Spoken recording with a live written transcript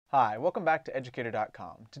Hi, welcome back to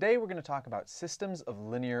Educator.com. Today we're going to talk about systems of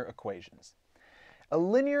linear equations. A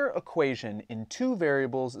linear equation in two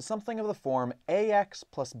variables is something of the form ax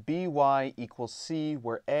plus by equals c,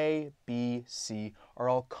 where a, b, c are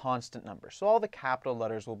all constant numbers. So all the capital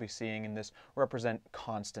letters we'll be seeing in this represent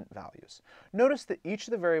constant values. Notice that each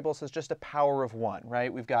of the variables has just a power of 1,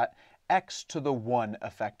 right? We've got x to the 1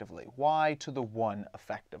 effectively, y to the 1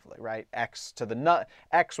 effectively, right? X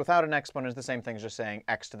without an exponent is the same thing as just saying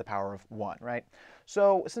x to the power of 1, right?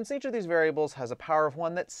 So since each of these variables has a power of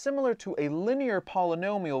 1, that's similar to a linear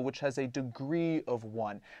polynomial which has a degree of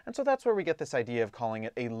 1. And so that's where we get this idea of calling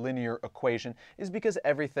it a linear equation, is because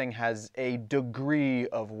everything has a degree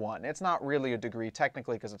of 1. It's not really a degree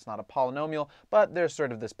technically because it's not a polynomial, but there's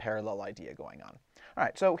sort of this parallel idea going on. All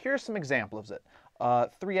right, so here's some examples of it.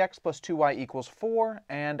 3x plus 2y equals 4,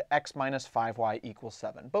 and x minus 5y equals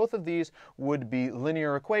 7. Both of these would be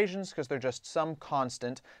linear equations because they're just some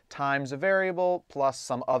constant times a variable plus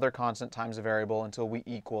some other constant times a variable until we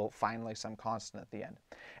equal finally some constant at the end.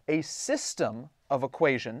 A system of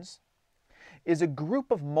equations is a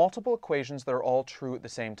group of multiple equations that are all true at the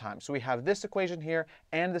same time. So we have this equation here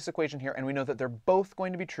and this equation here, and we know that they're both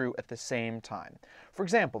going to be true at the same time. For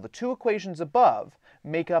example, the two equations above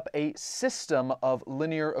make up a system of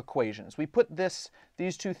linear equations. We put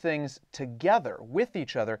these two things together with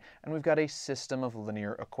each other, and we've got a system of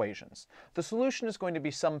linear equations. The solution is going to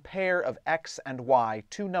be some pair of x and y,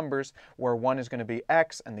 two numbers where one is going to be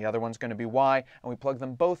x and the other one's going to be y, and we plug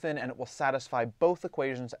them both in and it will satisfy both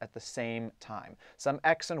equations at the same time. Some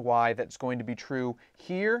x and y that's going to be true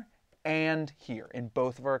here and here in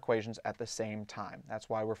both of our equations at the same time. That's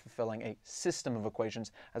why we're fulfilling a system of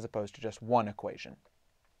equations as opposed to just one equation.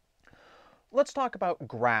 Let's talk about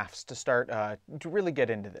graphs to start to really get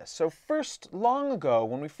into this. So first, long ago,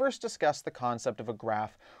 when we first discussed the concept of a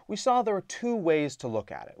graph, we saw there were two ways to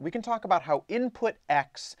look at it. We can talk about how input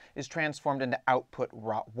x is transformed into output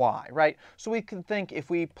y, right? So we can think if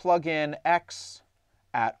we plug in x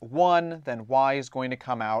at 1, then y is going to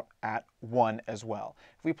come out at 1 as well.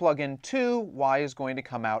 If we plug in 2, y is going to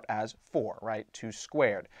come out as 4, right? 2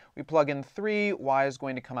 squared. We plug in 3, y is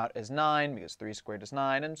going to come out as 9 because 3 squared is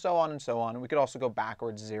 9, and so on and so on. We could also go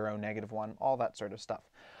backwards, 0, -1, all that sort of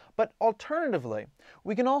stuff. But alternatively,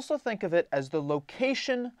 we can also think of it as the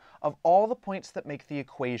location of all the points that make the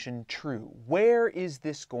equation true. Where is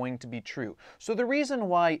this going to be true? So the reason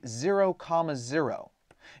why 0, 0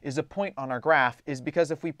 is a point on our graph is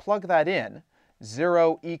because if we plug that in,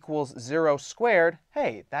 0 equals 0 squared,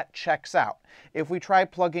 hey, that checks out. If we try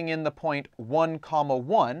plugging in the point 1,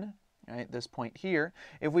 1, right, this point here,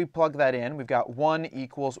 if we plug that in, we've got 1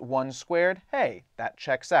 equals 1 squared, hey, that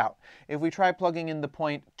checks out. If we try plugging in the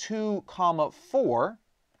point 2, 4,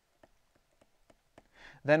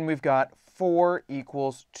 then we've got 4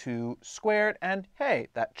 equals 2 squared, and hey,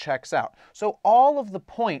 that checks out. So all of the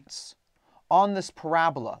points on this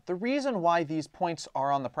parabola, the reason why these points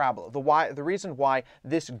are on the parabola, the reason why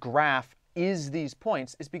this graph is these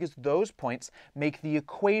points is because those points make the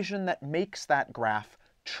equation that makes that graph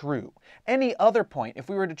true. Any other point, if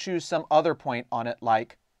we were to choose some other point on it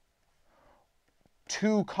like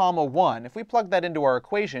 2, 1, if we plug that into our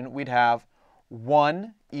equation, we'd have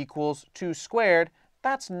 1 equals 2 squared.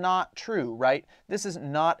 That's not true, right? This is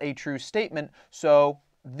not a true statement, so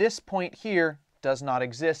this point here does not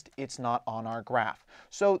exist. It's not on our graph.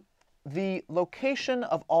 So the location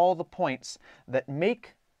of all the points that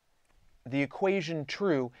make the equation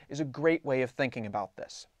true is a great way of thinking about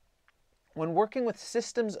this. When working with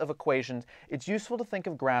systems of equations, it's useful to think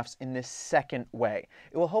of graphs in this second way.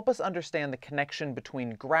 It will help us understand the connection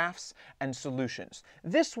between graphs and solutions.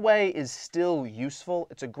 This way is still useful.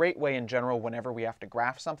 It's a great way in general whenever we have to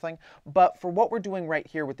graph something. But for what we're doing right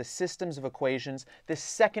here with the systems of equations, this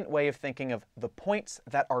second way of thinking of the points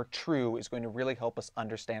that are true is going to really help us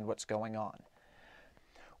understand what's going on.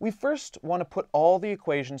 We first want to put all the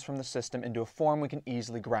equations from the system into a form we can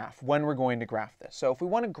easily graph when we're going to graph this. So if we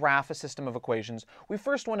want to graph a system of equations, we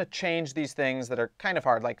first want to change these things that are kind of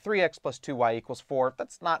hard, like 3x plus 2y equals 4.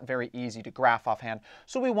 That's not very easy to graph offhand.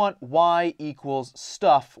 So we want y equals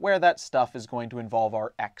stuff, where that stuff is going to involve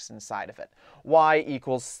our x inside of it. Y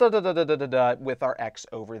equals with our x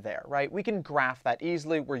over there, right? We can graph that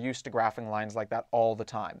easily. We're used to graphing lines like that all the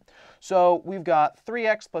time. So we've got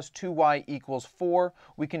 3x plus 2y equals 4.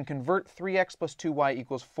 We can convert 3x plus 2y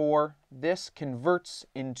equals 4. This converts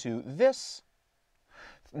into this.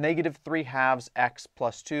 -3/2 x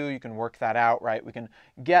plus 2, you can work that out, right? We can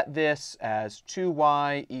get this as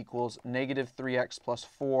 2y equals -3x plus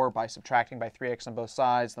 4 by subtracting by 3x on both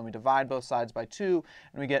sides. Then we divide both sides by 2,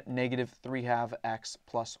 and we get -3/2 x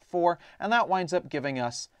plus 4. And that winds up giving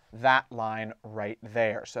us that line right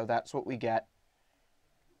there. So that's what we get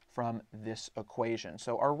from this equation.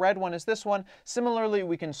 So our red one is this one. Similarly,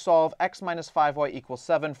 we can solve x minus 5y equals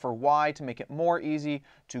 7 for y to make it more easy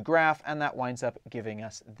to graph, and that winds up giving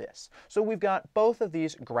us this. So we've got both of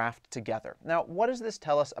these graphed together. Now, what does this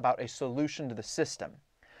tell us about a solution to the system?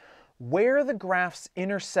 Where the graphs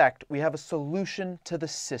intersect, we have a solution to the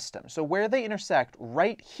system. So where they intersect,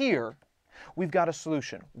 right here, we've got a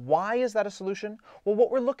solution. Why is that a solution? Well,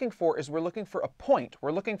 what we're looking for is we're looking for a point.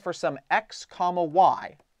 We're looking for some x comma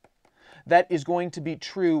y that is going to be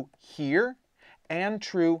true here and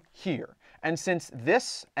true here. And since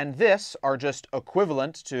this and this are just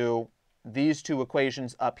equivalent to these two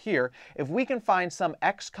equations up here, if we can find some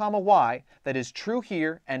x comma y that is true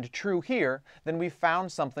here and true here, then we've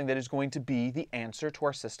found something that is going to be the answer to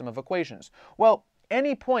our system of equations. Well,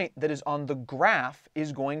 any point that is on the graph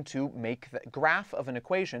is going to make the graph of an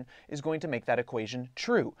equation is going to make that equation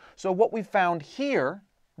true. So what we found here,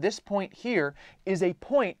 this point here, is a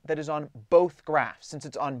point that is on both graphs. Since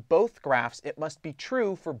it's on both graphs, it must be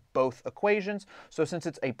true for both equations. So since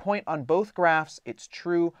it's a point on both graphs, it's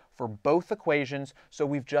true for both equations. So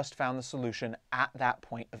we've just found the solution at that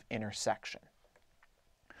point of intersection.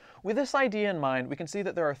 With this idea in mind, we can see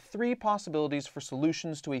that there are three possibilities for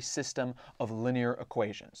solutions to a system of linear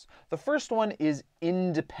equations. The first one is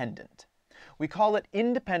independent. We call it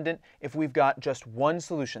independent if we've got just one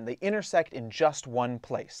solution. They intersect in just one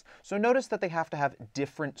place. So notice that they have to have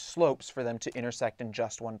different slopes for them to intersect in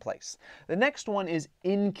just one place. The next one is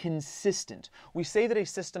inconsistent. We say that a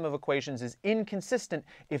system of equations is inconsistent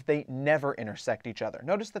if they never intersect each other.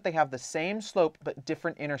 Notice that they have the same slope but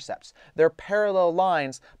different intercepts. They're parallel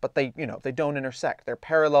lines, but they don't intersect. They're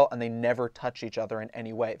parallel and they never touch each other in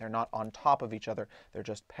any way. They're not on top of each other. They're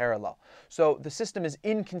just parallel. So the system is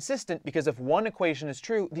inconsistent because if one equation is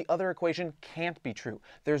true, the other equation can't be true.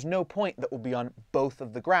 There's no point that will be on both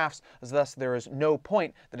of the graphs, thus there is no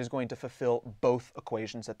point that is going to fulfill both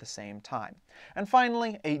equations at the same time. And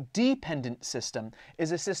finally, a dependent system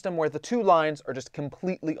is a system where the two lines are just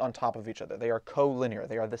completely on top of each other. They are collinear.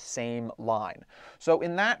 They are the same line. So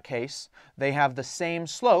in that case, they have the same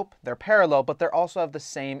slope, they're parallel, but they also have the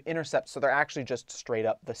same intercept, so they're actually just straight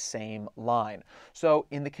up the same line. So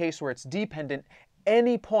in the case where it's dependent,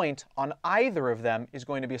 any point on either of them is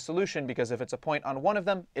going to be a solution, because if it's a point on one of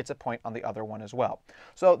them, it's a point on the other one as well.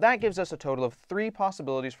 So that gives us a total of three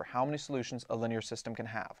possibilities for how many solutions a linear system can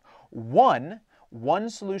have. One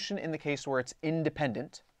solution in the case where it's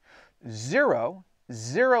independent. Zero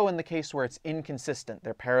in the case where it's inconsistent.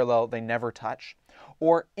 They're parallel, they never touch.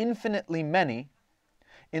 Or infinitely many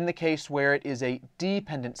in the case where it is a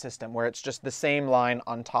dependent system, where it's just the same line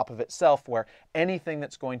on top of itself, where anything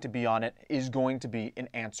that's going to be on it is going to be an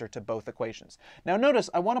answer to both equations. Now notice,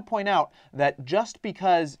 I want to point out that just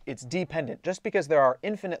because it's dependent, just because there are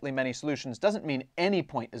infinitely many solutions, doesn't mean any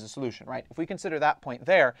point is a solution, right? If we consider that point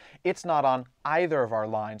there, it's not on either of our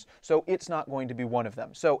lines, so it's not going to be one of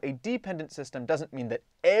them. So a dependent system doesn't mean that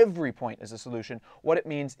every point is a solution. What it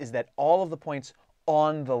means is that all of the points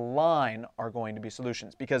on the line are going to be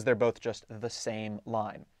solutions, because they're both just the same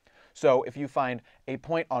line. So if you find a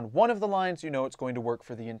point on one of the lines, you know it's going to work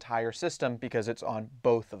for the entire system because it's on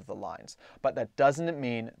both of the lines. But that doesn't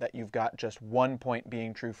mean that you've got just one point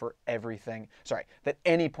being true for everything. Sorry, that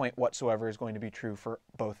any point whatsoever is going to be true for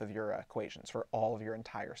both of your equations, for all of your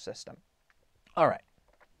entire system. All right.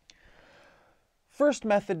 First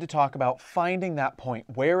method to talk about finding that point,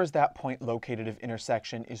 where is that point located of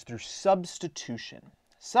intersection, is through substitution.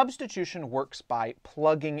 Substitution works by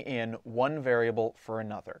plugging in one variable for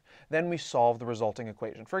another. Then we solve the resulting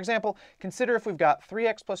equation. For example, consider if we've got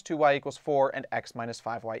 3x plus 2y equals 4 and x minus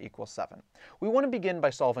 5y equals 7. We want to begin by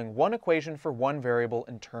solving one equation for one variable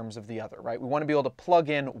in terms of the other, right? We want to be able to plug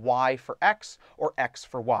in y for x or x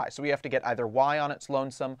for y. So we have to get either y on its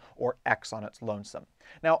lonesome or x on its lonesome.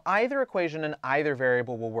 Now, either equation and either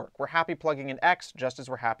variable will work. We're happy plugging in x just as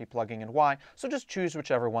we're happy plugging in y, so just choose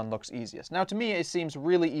whichever one looks easiest. Now, to me, it seems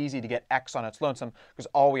really easy to get x on its lonesome, because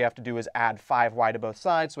all we have to do is add 5y to both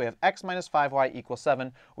sides. So we have x minus 5y equals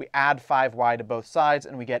 7. We add 5y to both sides,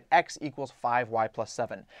 and we get x equals 5y plus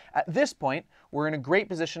 7. At this point, we're in a great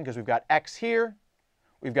position because we've got x here,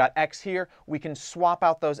 we've got x here. We can swap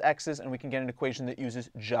out those x's, and we can get an equation that uses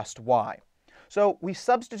just y. So we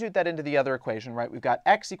substitute that into the other equation, right? We've got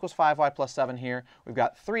x equals 5y plus 7 here. We've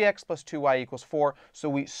got 3x plus 2y equals 4. So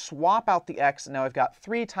we swap out the x, and now we've got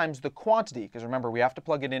 3 times the quantity, because remember, we have to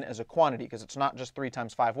plug it in as a quantity, because it's not just 3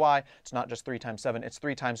 times 5y, it's not just 3 times 7, it's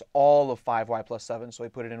 3 times all of 5y plus 7, so we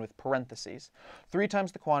put it in with parentheses. 3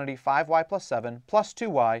 times the quantity, 5y plus 7, plus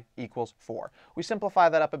 2y equals 4. We simplify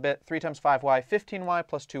that up a bit. 3 times 5y, 15y,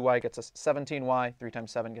 plus 2y gets us 17y. 3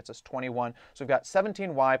 times 7 gets us 21. So we've got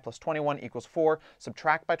 17y plus 21 equals 4.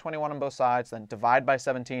 Subtract by 21 on both sides, then divide by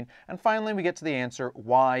 17. And finally, we get to the answer,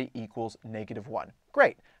 y equals -1.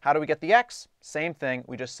 Great. How do we get the x? Same thing.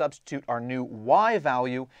 We just substitute our new y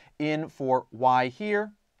value in for y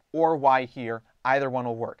here or y here. Either one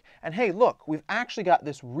will work. And hey, look, we've actually got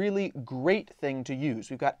this really great thing to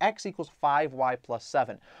use. We've got x equals 5y plus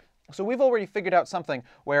 7. So we've already figured out something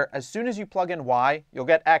where as soon as you plug in y, you'll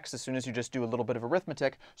get x as soon as you just do a little bit of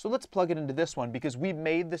arithmetic. So let's plug it into this one, because we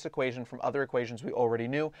made this equation from other equations we already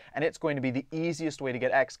knew, and it's going to be the easiest way to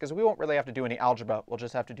get x, because we won't really have to do any algebra. We'll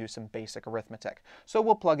just have to do some basic arithmetic. So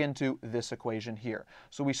we'll plug into this equation here.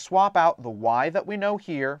 So we swap out the y that we know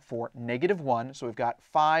here for -1. So we've got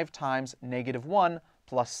 5 times -1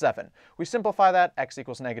 plus 7. We simplify that, x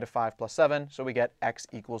equals -5 plus 7, so we get x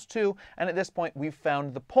equals 2. And at this point, we've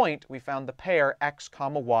found the point, we found the pair x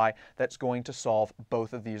comma y that's going to solve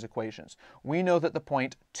both of these equations. We know that the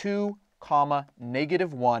point 2 comma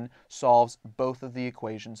 -1 solves both of the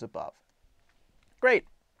equations above. Great.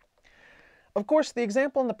 Of course, the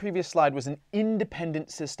example in the previous slide was an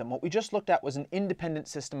independent system. What we just looked at was an independent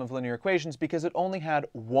system of linear equations because it only had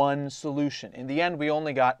one solution. In the end, we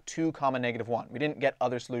only got 2 comma -1. We didn't get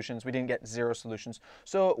other solutions. We didn't get 0 solutions.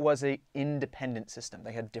 So it was an independent system.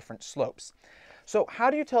 They had different slopes. So how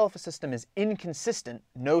do you tell if a system is inconsistent,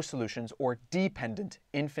 no solutions, or dependent,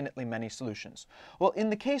 infinitely many solutions? Well, in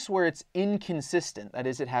the case where it's inconsistent, that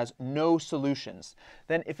is, it has no solutions,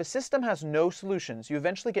 then if a system has no solutions, you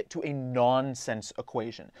eventually get to a nonsense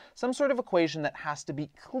equation. Some sort of equation that has to be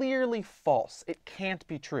clearly false. It can't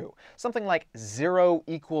be true. Something like 0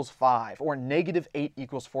 equals 5, or -8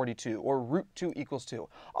 equals 42, or √2 equals 2.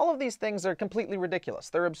 All of these things are completely ridiculous.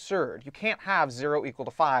 They're absurd. You can't have 0 equal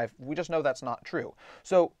to 5. We just know that's not true.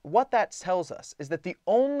 So what that tells us is that the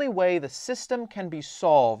only way the system can be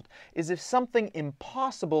solved is if something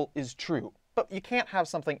impossible is true. But you can't have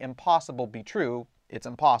something impossible be true. It's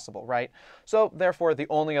impossible, right? So therefore, the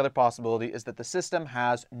only other possibility is that the system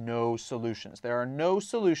has no solutions. There are no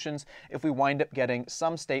solutions if we wind up getting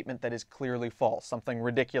some statement that is clearly false, something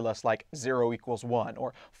ridiculous like 0 equals 1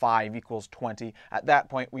 or 5 equals 20. At that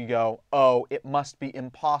point, we go, oh, it must be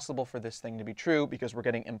impossible for this thing to be true because we're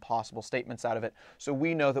getting impossible statements out of it. So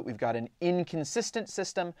we know that we've got an inconsistent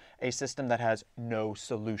system, a system that has no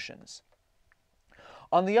solutions.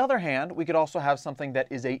 On the other hand, we could also have something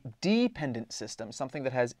that is a dependent system, something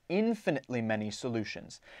that has infinitely many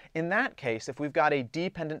solutions. In that case, if we've got a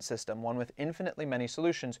dependent system, one with infinitely many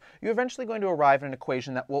solutions, you're eventually going to arrive at an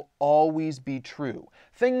equation that will always be true.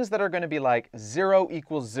 Things that are going to be like 0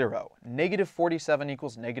 equals 0, -47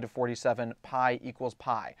 equals -47, pi equals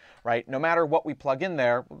pi, right? No matter what we plug in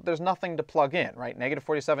there, there's nothing to plug in, right?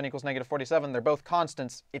 -47 equals -47, they're both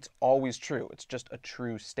constants. It's always true. It's just a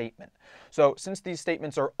true statement. So since these statements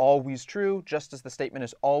are always true, just as the statement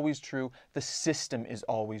is always true, the system is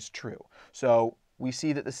always true. So we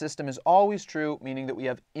see that the system is always true, meaning that we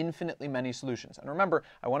have infinitely many solutions. And remember,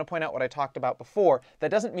 I want to point out what I talked about before. That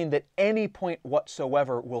doesn't mean that any point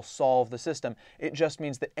whatsoever will solve the system. It just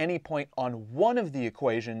means that any point on one of the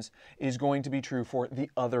equations is going to be true for the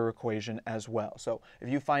other equation as well. So if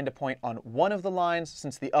you find a point on one of the lines,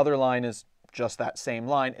 since the other line is just that same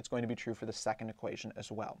line, it's going to be true for the second equation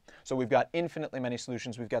as well. So we've got infinitely many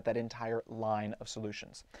solutions. We've got that entire line of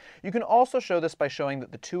solutions. You can also show this by showing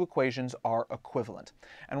that the two equations are equivalent.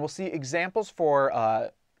 And we'll see examples for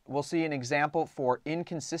We'll see an example for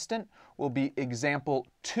inconsistent will be example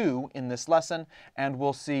 2 in this lesson, and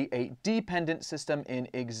we'll see a dependent system in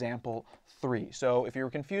example 3. So if you were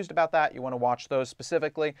confused about that, you want to watch those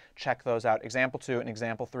specifically, check those out. Example 2 and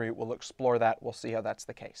example 3, we'll explore that. We'll see how that's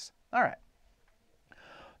the case. All right.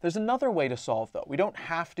 There's another way to solve, though. We don't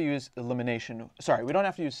have to use we don't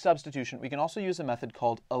have to use substitution. We can also use a method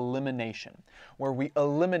called elimination, where we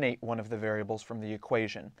eliminate one of the variables from the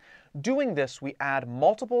equation. Doing this, we add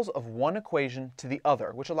multiples of one equation to the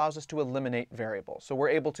other, which allows us to eliminate variables. So we're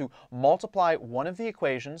able to multiply one of the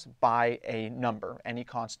equations by a number, any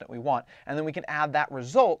constant we want, and then we can add that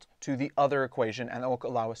result to the other equation, and that will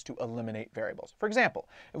allow us to eliminate variables. For example,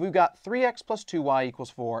 if we've got 3x plus 2y equals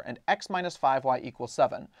 4 and x minus 5y equals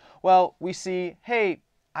 7, well, we see, hey,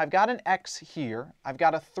 I've got an x here, I've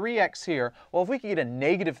got a 3x here. Well, if we could get a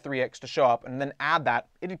negative 3x to show up and then add that,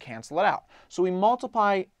 it'd cancel it out. So we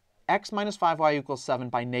multiply x minus 5y equals 7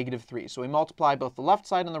 by negative 3. So we multiply both the left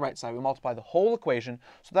side and the right side. We multiply the whole equation.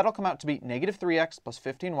 So that'll come out to be negative 3x plus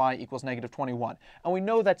 15y equals negative 21. And we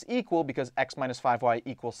know that's equal because x minus 5y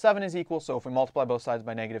equals 7 is equal. So if we multiply both sides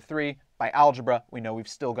by negative 3, by algebra, we know we've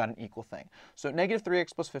still got an equal thing. So negative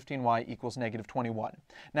 3x plus 15y equals negative 21.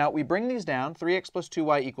 Now we bring these down. 3x plus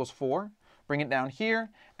 2y equals 4. Bring it down here,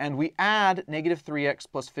 and we add negative 3x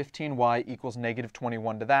plus 15y equals negative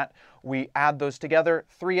 21 to that. We add those together,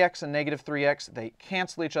 3x and negative 3x, they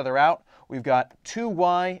cancel each other out. We've got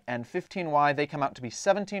 2y and 15y, they come out to be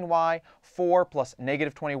 17y. 4 plus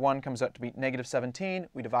negative 21 comes out to be negative 17.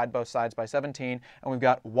 We divide both sides by 17, and we've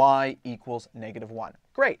got y equals negative 1.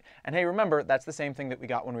 Great. And hey, remember, that's the same thing that we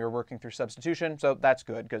got when we were working through substitution, so that's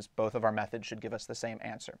good because both of our methods should give us the same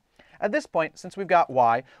answer. At this point, since we've got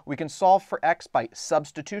y, we can solve for x by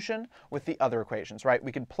substitution with the other equations, right?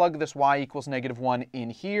 We could plug this y equals negative 1 in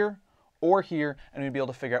here or here, and we'd be able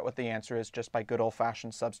to figure out what the answer is just by good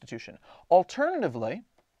old-fashioned substitution. Alternatively,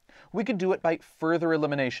 we could do it by further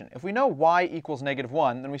elimination. If we know y equals negative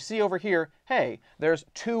 1, then we see over here, hey, there's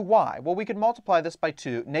 2y. Well, we could multiply this by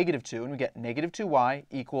negative 2, and we get negative 2y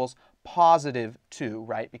equals positive 2,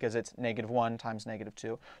 right? Because it's negative 1 times negative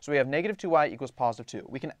 2. So we have negative 2y equals positive 2.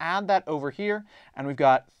 We can add that over here, and we've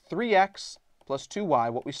got 3x plus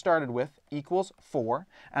 2y, what we started with, equals 4.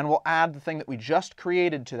 And we'll add the thing that we just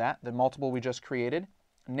created to that, the multiple we just created.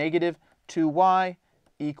 Negative 2y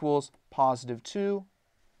equals positive 2.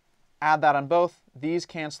 Add that on both. These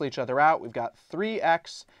cancel each other out. We've got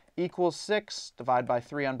 3x equals 6, divide by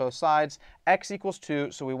 3 on both sides. X equals 2,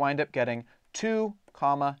 so we wind up getting 2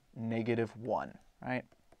 comma negative 1, right?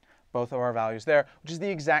 Both of our values there, which is the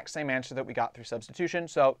exact same answer that we got through substitution,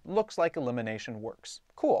 so looks like elimination works.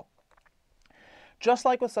 Cool. Just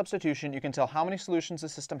like with substitution, you can tell how many solutions the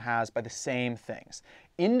system has by the same things.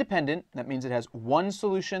 Independent, that means it has one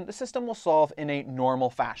solution, the system will solve in a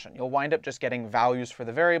normal fashion. You'll wind up just getting values for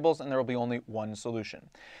the variables and there will be only one solution.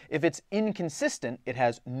 If it's inconsistent, it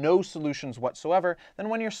has no solutions whatsoever, then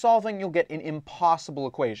when you're solving, you'll get an impossible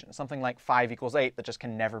equation, something like 5 equals 8 that just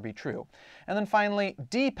can never be true. And then finally,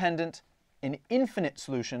 dependent, in infinite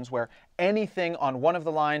solutions where anything on one of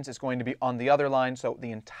the lines is going to be on the other line, so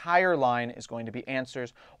the entire line is going to be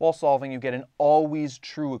answers. While solving, you get an always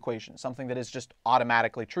true equation, something that is just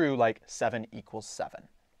automatically true, like 7 equals 7.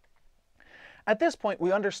 At this point,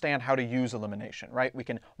 we understand how to use elimination, right? We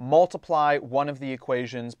can multiply one of the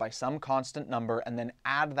equations by some constant number and then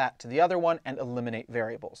add that to the other one and eliminate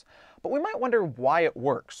variables. But we might wonder why it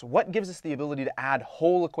works. What gives us the ability to add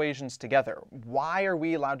whole equations together? Why are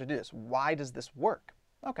we allowed to do this? Why does this work?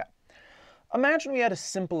 Okay. Imagine we had a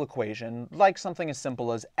simple equation, like something as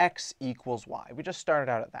simple as x equals y. We just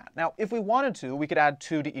started out at that. Now, if we wanted to, we could add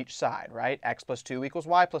 2 to each side, right? X plus 2 equals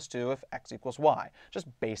y plus 2 if x equals y. Just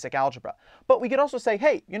basic algebra. But we could also say,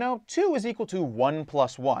 hey, 2 is equal to 1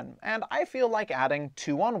 plus 1. And I feel like adding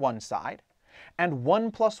 2 on one side and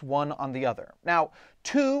 1 plus 1 on the other. Now,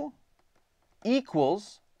 2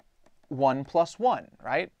 equals 1 plus 1,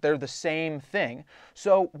 right? They're the same thing.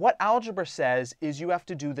 So what algebra says is you have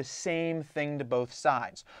to do the same thing to both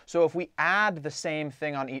sides. So if we add the same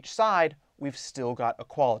thing on each side, we've still got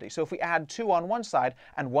equality. So if we add 2 on one side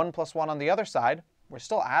and 1 plus 1 on the other side, we're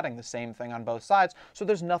still adding the same thing on both sides, so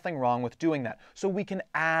there's nothing wrong with doing that. So we can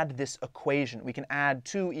add this equation. We can add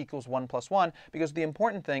 2 equals 1 plus 1, because the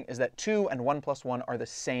important thing is that 2 and 1 plus 1 are the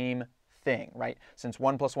same thing, right? Since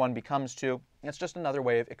 1 plus 1 becomes 2, it's just another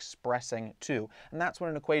way of expressing 2. And that's what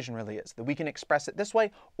an equation really is, that we can express it this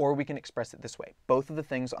way or we can express it this way. Both of the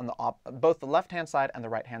things on both the left-hand side and the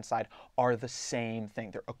right-hand side are the same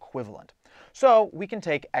thing. They're equivalent. So we can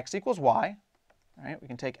take x equals y, right? We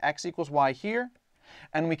can take x equals y here,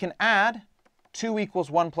 and we can add 2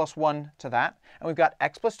 equals 1 plus 1 to that, and we've got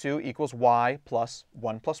x plus 2 equals y plus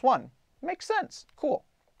 1 plus 1. Makes sense. Cool.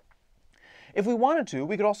 If we wanted to,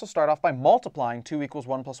 we could also start off by multiplying 2 equals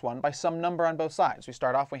 1 plus 1 by some number on both sides. We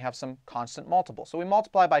start off, we have some constant multiple. So we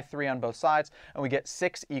multiply by 3 on both sides, and we get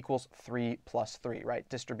 6 equals 3 plus 3, right?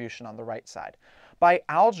 Distribution on the right side. By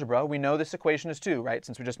algebra, we know this equation is 2, right?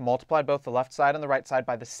 Since we just multiplied both the left side and the right side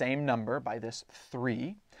by the same number, by this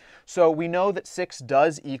 3. So we know that 6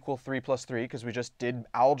 does equal 3 plus 3 because we just did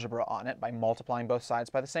algebra on it by multiplying both sides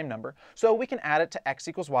by the same number. So we can add it to x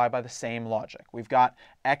equals y by the same logic. We've got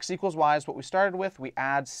x equals y is what we started with. We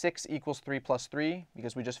add 6 equals 3 plus 3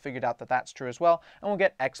 because we just figured out that that's true as well. And we'll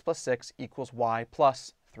get x plus 6 equals y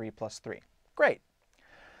plus 3 plus 3. Great.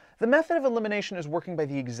 The method of elimination is working by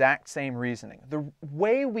the exact same reasoning. The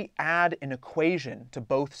way we add an equation to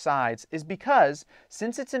both sides is because,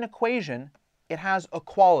 since it's an equation, it has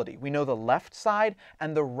equality. We know the left side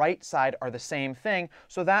and the right side are the same thing,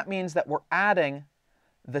 so that means that we're adding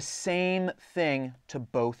the same thing to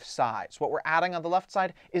both sides. What we're adding on the left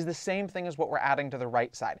side is the same thing as what we're adding to the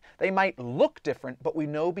right side. They might look different, but we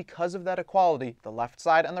know because of that equality, the left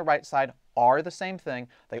side and the right side are the same thing,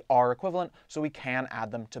 they are equivalent, so we can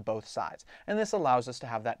add them to both sides. And this allows us to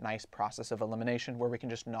have that nice process of elimination where we can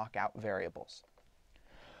just knock out variables.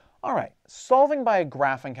 All right, solving by a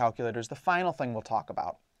graphing calculator is the final thing we'll talk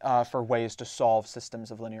about for ways to solve systems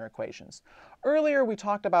of linear equations. Earlier we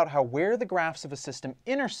talked about how where the graphs of a system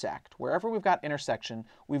intersect, wherever we've got intersection,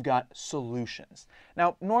 we've got solutions.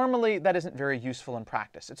 Now normally that isn't very useful in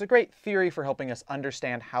practice. It's a great theory for helping us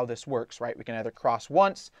understand how this works, right? We can either cross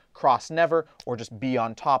once, cross never, or just be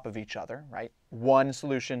on top of each other, right? One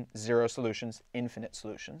solution, zero solutions, infinite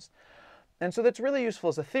solutions. And so that's really useful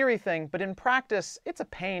as a theory thing, but in practice, it's a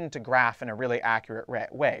pain to graph in a really accurate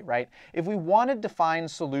way, right? If we wanted to find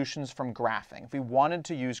solutions from graphing, if we wanted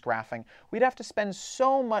to use graphing, we'd have to spend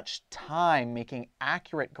so much time making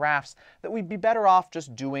accurate graphs that we'd be better off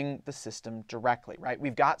just doing the system directly, right?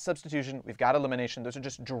 We've got substitution, we've got elimination. Those are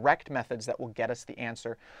just direct methods that will get us the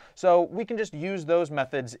answer. So we can just use those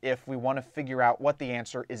methods if we want to figure out what the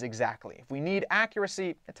answer is exactly. If we need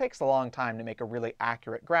accuracy, it takes a long time to make a really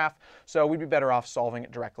accurate graph, so we'd be better off solving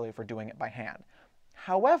it directly if we're doing it by hand.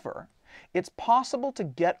 However, it's possible to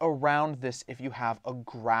get around this if you have a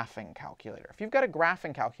graphing calculator. If you've got a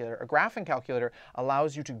graphing calculator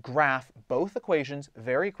allows you to graph both equations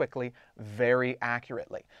very quickly, very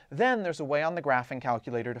accurately. Then there's a way on the graphing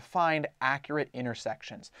calculator to find accurate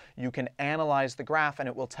intersections. You can analyze the graph and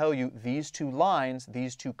it will tell you these two lines,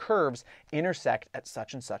 these two curves, intersect at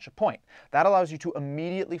such and such a point. That allows you to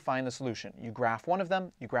immediately find the solution. You graph one of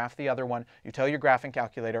them, you graph the other one, you tell your graphing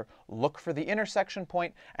calculator, look for the intersection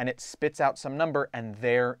point, and it spits out some number, and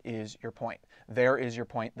there is your point. There is your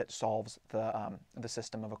point that solves the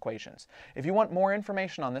system of equations. If you want more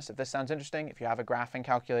information on this, if this sounds interesting, if you have a graphing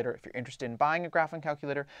calculator, if you're interested in buying a graphing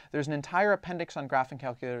calculator, there's an entire appendix on graphing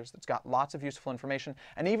calculators that's got lots of useful information.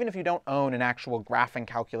 And even if you don't own an actual graphing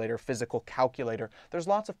calculator, physical calculator, there's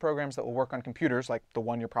lots of programs that will work on computers, like the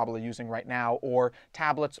one you're probably using right now, or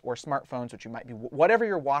tablets or smartphones, which you might be, whatever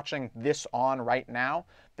you're watching this on right now,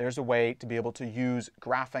 there's a way to be able to use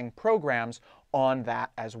graphing programs on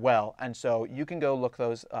that as well. And so you can go look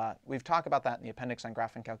those. We've talked about that in the appendix on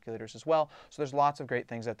graphing calculators as well. So there's lots of great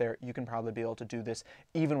things out there. You can probably be able to do this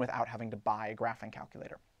even without having to buy a graphing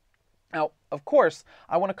calculator. Now, of course,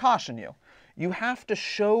 I want to caution you. You have to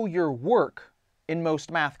show your work in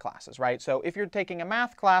most math classes, right? So if you're taking a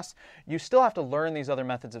math class, you still have to learn these other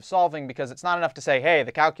methods of solving because it's not enough to say, hey,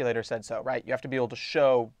 the calculator said so, right? You have to be able to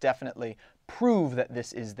show, definitely prove that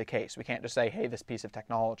this is the case. We can't just say, hey, this piece of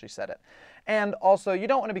technology said it. And also, you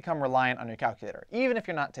don't want to become reliant on your calculator, even if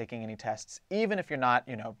you're not taking any tests, even if you're not,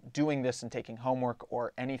 doing this and taking homework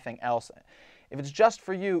or anything else. If it's just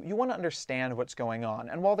for you, you want to understand what's going on.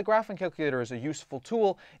 And while the graphing calculator is a useful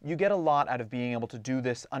tool, you get a lot out of being able to do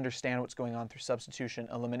this, understand what's going on through substitution,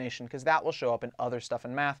 elimination, because that will show up in other stuff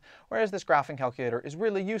in math, whereas this graphing calculator is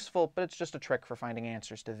really useful, but it's just a trick for finding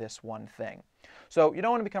answers to this one thing. So you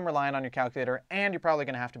don't want to become reliant on your calculator, and you're probably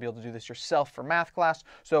going to have to be able to do this yourself for math class,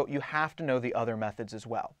 so you have to know the other methods as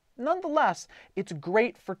well. Nonetheless, it's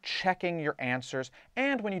great for checking your answers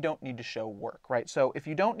and when you don't need to show work, right? So if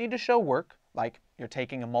you don't need to show work, like you're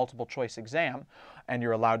taking a multiple choice exam and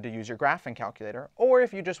you're allowed to use your graphing calculator, or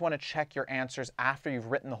if you just want to check your answers after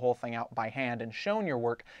you've written the whole thing out by hand and shown your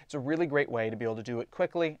work, it's a really great way to be able to do it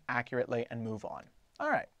quickly, accurately, and move on.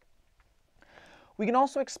 All right. We can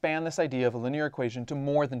also expand this idea of a linear equation to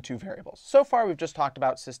more than two variables. So far, we've just talked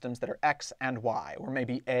about systems that are x and y, or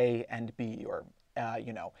maybe a and b, or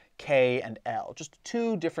k and l, just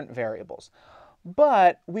two different variables.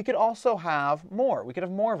 But we could also have more. We could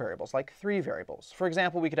have more variables, like 3 variables. For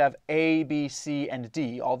example, we could have A, B, C, and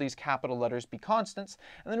D, all these capital letters be constants,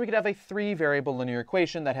 and then we could have a 3-variable linear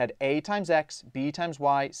equation that had A times x, B times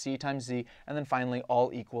y, C times z, and then finally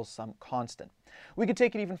all equals some constant. We could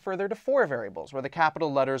take it even further to 4 variables, where the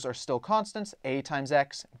capital letters are still constants, A times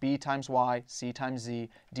x, B times y, C times z,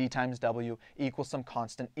 D times w, equals some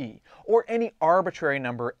constant e. Or any arbitrary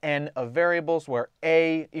number n of variables where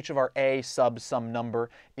a, each of our a sub some number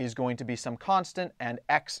is going to be some constant, and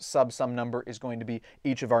x sub some number is going to be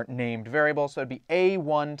each of our named variables. So it'd be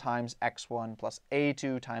a1 times x1 plus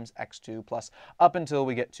a2 times x2 plus up until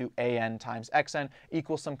we get to an times xn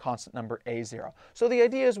equals some constant number a0. So the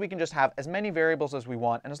idea is we can just have as many variables variables as we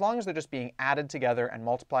want, and as long as they're just being added together and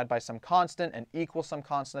multiplied by some constant and equal some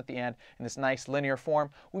constant at the end in this nice linear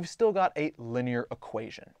form, we've still got a linear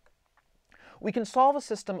equation. We can solve a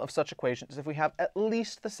system of such equations if we have at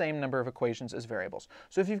least the same number of equations as variables.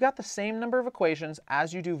 So if you've got the same number of equations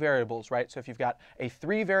as you do variables, right? So if you've got a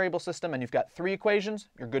 3-variable system and you've got 3 equations,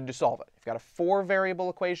 you're good to solve it. If you've got a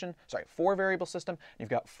 4-variable system, and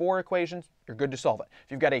you've got 4 equations, you're good to solve it.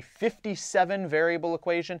 If you've got a 57-variable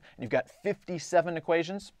equation and you've got 57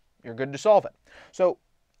 equations, you're good to solve it. So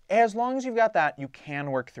as long as you've got that, you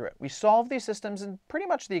can work through it. We solve these systems in pretty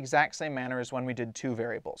much the exact same manner as when we did 2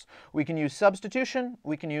 variables. We can use substitution,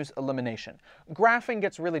 we can use elimination. Graphing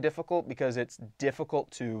gets really difficult because it's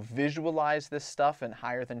difficult to visualize this stuff in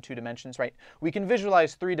higher than 2 dimensions, right? We can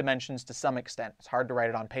visualize 3 dimensions to some extent. It's hard to write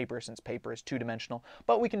it on paper since paper is 2-dimensional,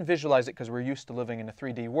 but we can visualize it because we're used to living in a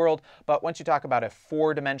 3D world. But once you talk about a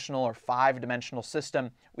 4-dimensional or 5-dimensional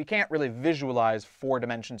system, we can't really visualize 4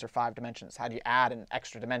 dimensions or 5 dimensions. How do you add an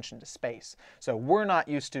extra dimension to space? So we're not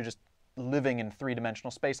used to just living in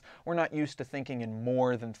 3-dimensional space. We're not used to thinking in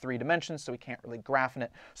more than 3 dimensions, so we can't really graph in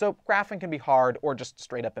it. So graphing can be hard or just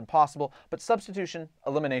straight up impossible, but substitution,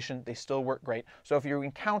 elimination, they still work great. So if you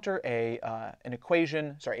encounter a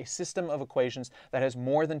system of equations that has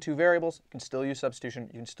more than 2 variables, you can still use substitution,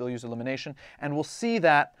 you can still use elimination, and we'll see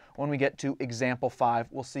that when we get to example 5.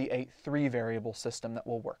 We'll see a 3-variable system that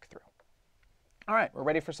we'll work through. All right, we're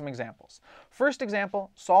ready for some examples. First example,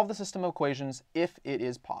 solve the system of equations if it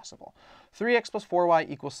is possible. 3x plus 4y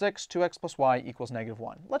equals 6, 2x plus y equals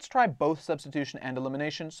 -1. Let's try both substitution and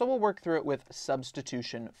elimination, so we'll work through it with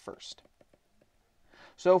substitution first.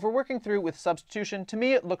 So if we're working through with substitution, to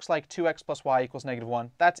me it looks like 2x plus y equals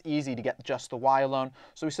 -1. That's easy to get just the y alone.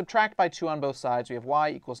 So we subtract by 2 on both sides. We have y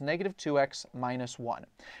equals -2x minus 1.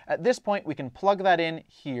 At this point, we can plug that in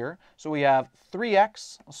here. So we have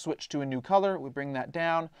 3x. I'll switch to a new color. We bring that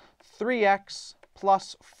down. 3x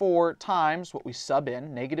plus 4 times what we sub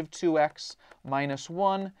in, -2x minus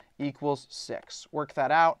 1 equals 6. Work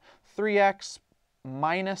that out. 3x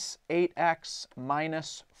minus 8x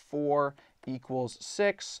minus 4 equals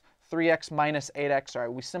 6. 3x minus 8x, all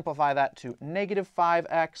right, we simplify that to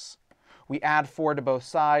 -5x. We add 4 to both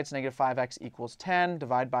sides. -5x equals 10.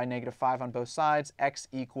 Divide by -5 on both sides. X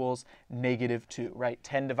equals -2, right?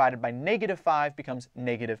 10 divided by -5 becomes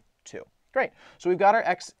 -2. Great. So we've got our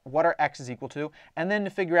x, what our x is equal to, and then to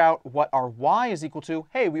figure out what our y is equal to,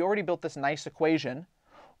 hey, we already built this nice equation.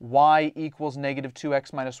 Y equals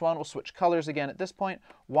 -2x minus 1. We'll switch colors again at this point.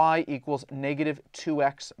 Y equals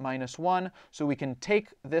 -2x minus 1. So we can take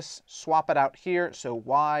this, swap it out here. So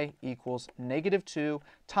y equals -2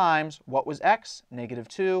 times, what was x?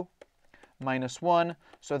 -2 minus 1.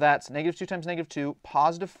 So that's -2 times -2,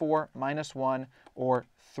 +4 minus 1, or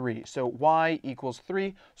 3. So y equals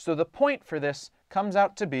 3. So the point for this comes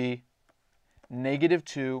out to be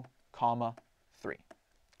 -2, 3.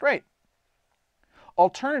 Great.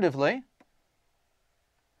 Alternatively,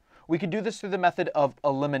 we could do this through the method of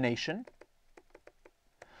elimination.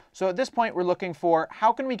 So at this point, we're looking for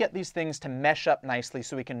how can we get these things to mesh up nicely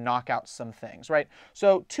so we can knock out some things, right?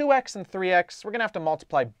 So 2x and 3x, we're going to have to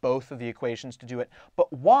multiply both of the equations to do it.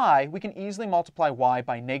 But y, we can easily multiply y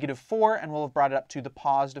by -4, and we'll have brought it up to the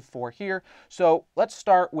 +4 here. So let's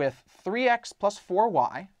start with 3x plus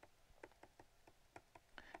 4y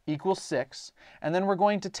equals 6, and then we're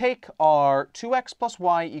going to take our 2x plus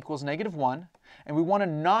y equals -1, and we want to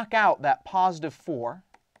knock out that +4.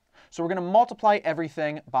 So we're going to multiply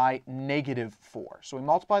everything by -4. So we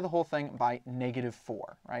multiply the whole thing by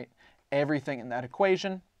 -4, right? Everything in that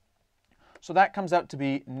equation. So that comes out to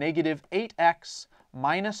be -8x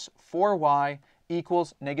minus 4y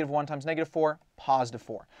equals -1 times -4,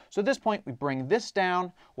 +4. So at this point, we bring this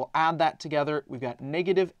down. We'll add that together. We've got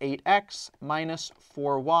 -8x minus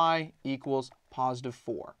 4y equals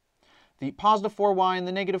 +4. The +4y and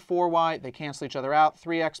the -4y, they cancel each other out.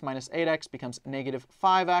 3x minus 8x becomes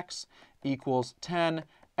 -5x equals 10.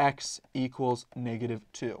 X equals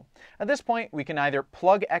 -2. At this point, we can either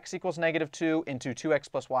plug x equals -2 into 2x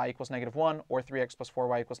plus y equals -1 or 3x plus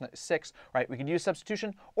 4y equals 6, right? We can use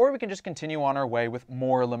substitution, or we can just continue on our way with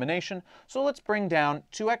more elimination. So let's bring down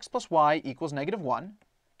 2x plus y equals -1.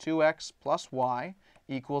 2x plus y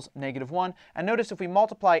equals -1. And notice if we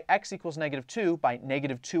multiply x equals -2 by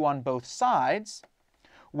 -2 on both sides,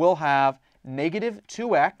 we'll have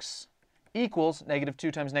 -2x equals -2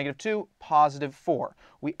 times -2, +4.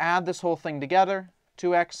 We add this whole thing together.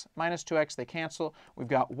 2x minus 2x, they cancel. We've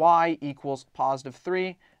got y equals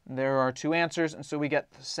 +3. There are two answers, and so we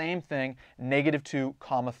get the same thing,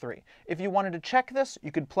 -2, 3. If you wanted to check this,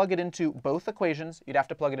 you could plug it into both equations. You'd have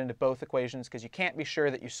to plug it into both equations because you can't be sure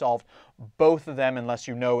that you solved both of them unless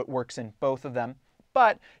you know it works in both of them.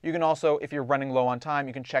 But you can also, if you're running low on time,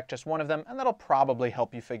 you can check just one of them, and that'll probably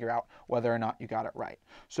help you figure out whether or not you got it right.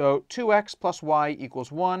 So 2x plus y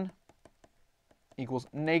equals 1 equals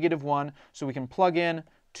 -1. So we can plug in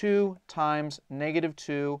 2 times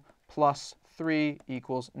 -2 plus 3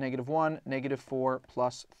 equals -1, -4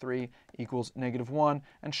 plus 3 equals -1,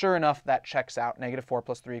 and sure enough, that checks out. -4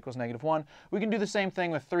 plus 3 equals -1. We can do the same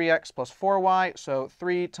thing with 3x plus 4y, so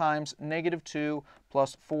 3 times -2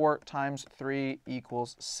 plus 4 times 3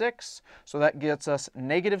 equals 6. So that gets us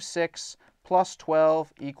 -6 plus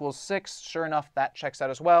 12 equals 6. Sure enough, that checks out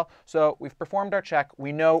as well. So we've performed our check.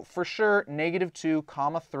 We know for sure -2,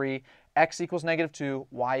 3, x equals -2,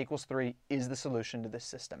 y equals 3 is the solution to this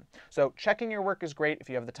system. So checking your work is great if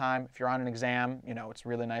you have the time. If you're on an exam, it's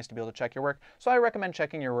really nice to be able to check your work. So I recommend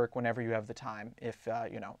checking your work whenever you have the time if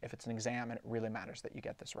it's an exam and it really matters that you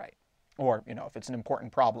get this right. Or, if it's an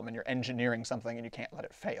important problem and you're engineering something and you can't let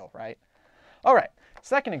it fail, right? All right,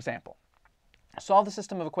 second example. Solve the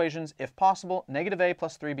system of equations, if possible, -a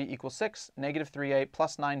plus 3b equals 6, -3a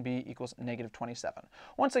plus 9b equals -27.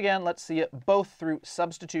 Once again, let's see it both through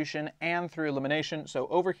substitution and through elimination. So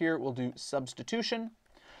over here, we'll do substitution.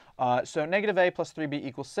 So -a plus 3b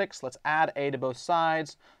equals 6. Let's add a to both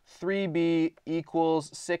sides. 3b equals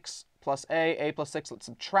 6 plus a plus 6. Let's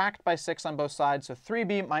subtract by 6 on both sides. So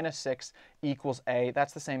 3b minus 6 equals a.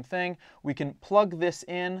 That's the same thing. We can plug this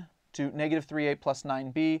in to -3a plus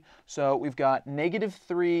 9b. So we've got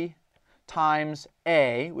 -3 times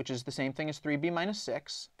a, which is the same thing as 3b minus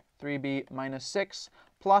 6. 3b minus 6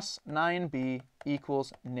 plus 9b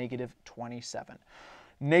equals -27.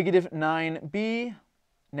 -9b,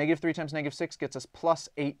 -3 times -6 gets us plus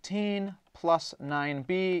 18, plus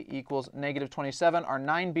 9b equals -27. Our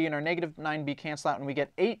 9b and our -9b cancel out, and we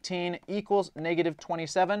get 18 equals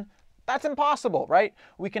 -27. That's impossible, right?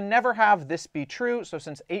 We can never have this be true, so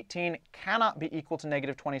since 18 cannot be equal to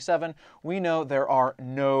 -27, we know there are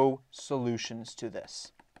no solutions to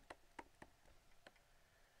this.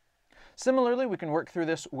 Similarly, we can work through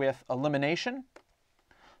this with elimination.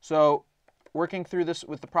 So working through this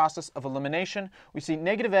with the process of elimination, we see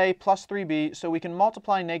 -a plus 3b, so we can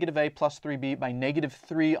multiply -a plus 3b by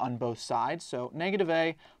 -3 on both sides. So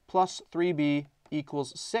 -a plus 3b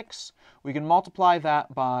equals 6. We can multiply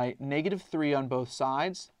that by -3 on both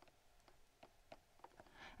sides.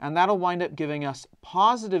 And that'll wind up giving us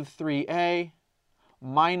positive 3a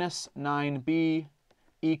minus 9b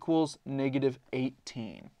equals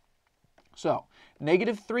 -18. So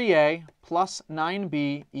 -3a plus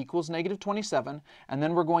 9b equals -27. And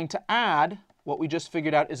then we're going to add what we just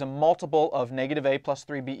figured out is a multiple of -a plus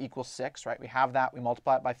 3b equals 6, right? We have that. We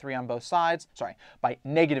multiply it by 3 on both sides. Sorry, by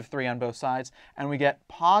 -3 on both sides. And we get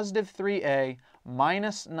positive 3a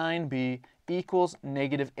minus 9b equals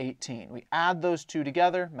 -18. We add those two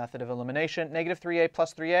together, method of elimination. -3a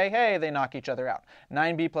plus 3a, hey, they knock each other out.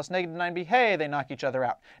 9b plus -9b, hey, they knock each other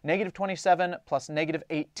out. -27 plus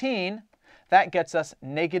 -18, that gets us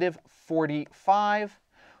 -45.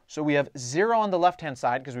 So we have 0 on the left-hand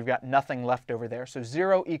side because we've got nothing left over there. So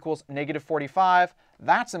 0 equals -45.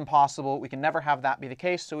 That's impossible. We can never have that be the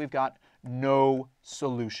case. So we've got no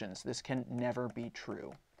solutions. This can never be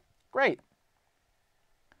true. Great.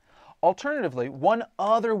 Alternatively, one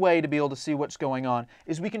other way to be able to see what's going on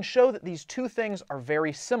is we can show that these two things are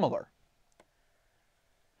very similar.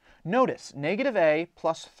 Notice, -a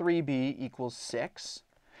plus 3b equals 6.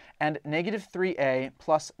 And -3a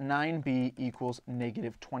plus 9b equals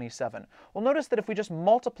 -27. Well, notice that if we just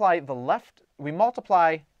multiply we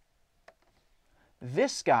multiply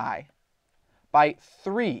this guy by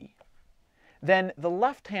 3, then the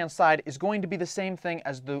left-hand side is going to be the same thing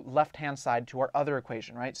as the left-hand side to our other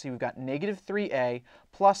equation, right? So we've got -3a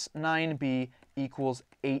plus 9b equals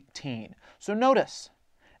 18. So notice,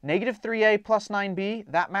 -3a plus 9b,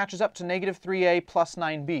 that matches up to -3a plus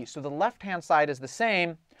 9b. So the left-hand side is the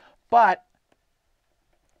same, but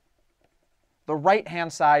the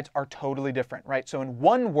right-hand sides are totally different, right? So in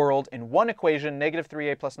one world, in one equation,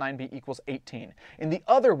 -3a plus 9b equals 18. In the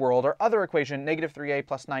other world, our other equation, -3a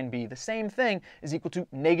plus 9b, the same thing is equal to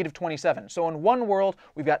 -27. So in one world,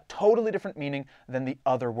 we've got totally different meaning than the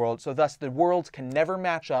other world. So thus, the worlds can never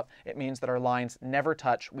match up. It means that our lines never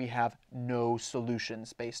touch. We have no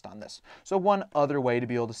solutions based on this. So one other way to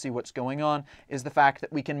be able to see what's going on is the fact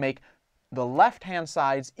that we can make the left-hand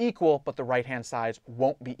sides equal, but the right-hand sides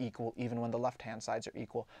won't be equal even when the left-hand sides are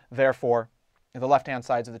equal. Therefore, the left-hand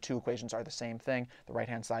sides of the two equations are the same thing. The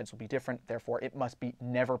right-hand sides will be different. Therefore, it must be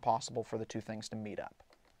never possible for the two things to meet up.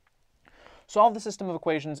 Solve the system of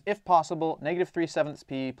equations, if possible, -3/7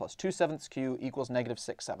 p plus 2/7 q equals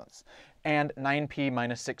 -6/7, and 9p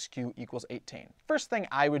minus 6q equals 18. First thing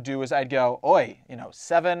I would do is I'd go,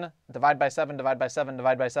 7, divide by 7, divide by 7,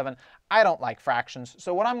 divide by 7. I don't like fractions,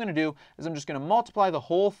 so what I'm going to do is I'm just going to multiply the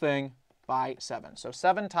whole thing by 7. So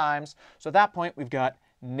 7 times, so at that point we've got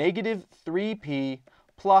 -3p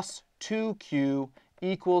plus 2q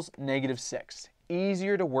equals -6.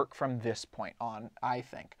 Easier to work from this point on, I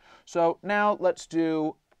think. So now let's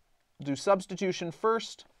do substitution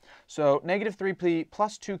first. So -3p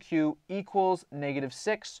plus 2q equals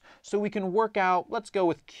 -6. So we can work out, let's go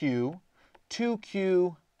with q.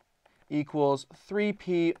 2q equals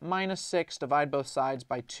 3p minus 6, divide both sides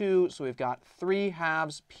by 2. So we've got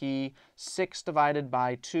 3/2 p, 6 divided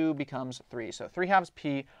by 2 becomes 3. So 3/2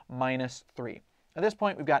 p minus 3. At this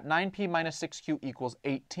point, we've got 9p minus 6q equals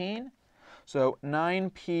 18. So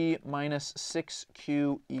 9p minus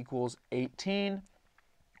 6q equals 18.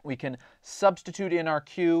 We can substitute in our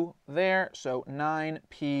q there. So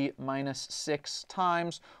 9p minus 6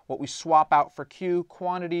 times what we swap out for q,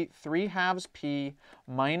 quantity 3/2 p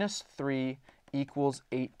minus 3 equals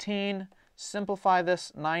 18. Simplify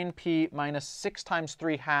this, 9p minus 6 times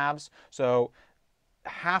 3/2. So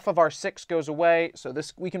half of our 6 goes away. So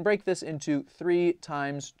this we can break this into 3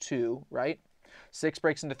 times 2, right? 6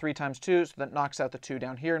 breaks into 3 times 2, so that knocks out the 2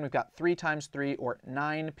 down here, and we've got 3 times 3, or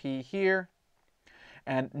 9p here.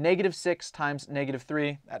 And -6 times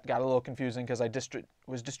 -3, that got a little confusing because I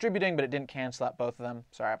was distributing, but it didn't cancel out both of them.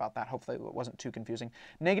 Sorry about that. Hopefully it wasn't too confusing.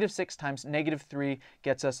 -6 times -3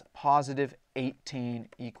 gets us positive 18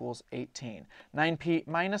 equals 18. 9p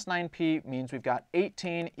minus 9p means we've got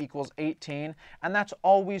 18 equals 18, and that's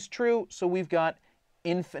always true, so we've got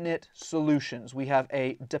infinite solutions. We have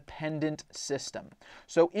a dependent system.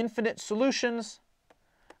 So infinite solutions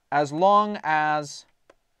as long as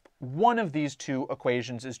one of these two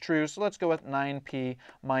equations is true. So let's go with 9p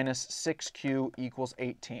minus 6q equals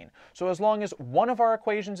 18. So as long as one of our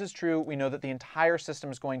equations is true, we know that the entire system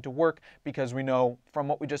is going to work because we know from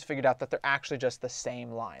what we just figured out that they're actually just the same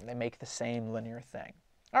line. They make the same linear thing.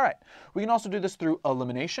 All right, we can also do this through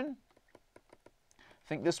elimination. I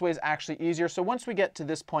think this way is actually easier. So once we get to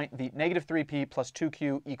this point, the -3p plus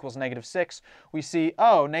 2q equals -6, we see,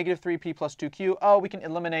 oh, -3p plus 2q, oh, we can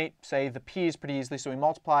eliminate, say, the p's pretty easily. So we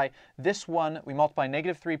multiply this one, we multiply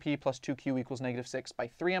 -3p plus 2q equals -6 by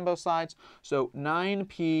 3 on both sides. So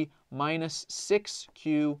 9p minus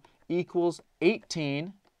 6q equals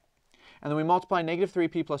 18. And then we multiply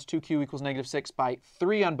 -3p plus 2q equals -6 by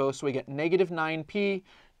 3 on both, so we get -9p.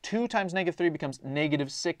 2 times -3 becomes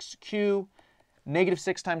 -6q.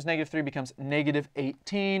 -6 times -3 becomes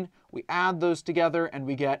 -18. We add those together and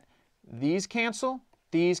we get these cancel,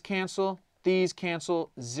 these cancel, these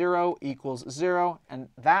cancel, 0 equals 0, and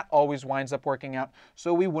that always winds up working out.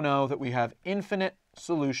 So we know that we have infinite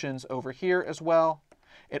solutions over here as well.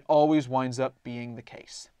 It always winds up being the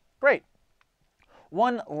case. Great.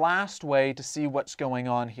 One last way to see what's going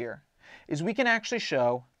on here is we can actually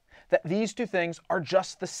show that these two things are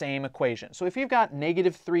just the same equation. So if you've got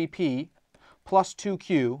 -3p plus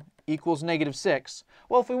 2q equals -6,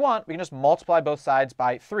 well, if we want, we can just multiply both sides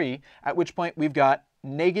by 3, at which point we've got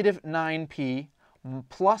 -9p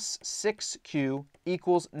plus 6q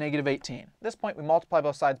equals -18. At this point, we multiply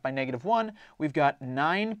both sides by -1. We've got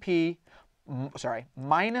minus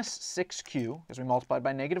 6q, because we multiplied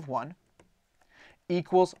by -1,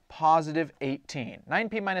 equals positive 18.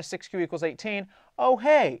 9p minus 6q equals 18. Oh,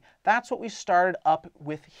 hey, that's what we started up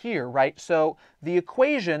with here, right? So the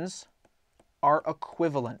equations are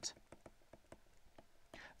equivalent.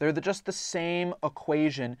 They're just the same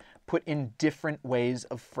equation put in different ways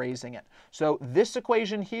of phrasing it. So this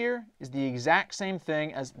equation here is the exact same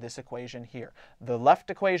thing as this equation here. The left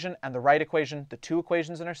equation and the right equation, the two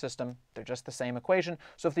equations in our system, they're just the same equation.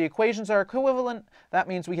 So if the equations are equivalent, that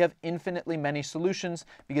means we have infinitely many solutions,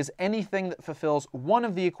 because anything that fulfills one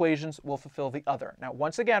of the equations will fulfill the other. Now,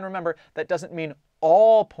 once again, remember, that doesn't mean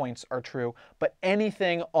all points are true, but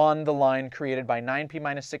anything on the line created by 9p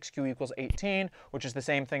minus 6q equals 18, which is the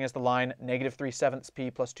same thing as the line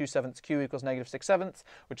 -3/7p plus 2/7q equals -6/7,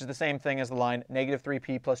 which is the same thing as the line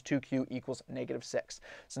 -3p plus 2q equals -6.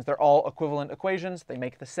 Since they're all equivalent equations, they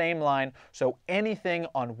make the same line, so anything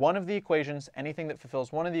on one of the equations, anything that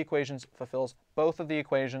fulfills one of the equations fulfills both of the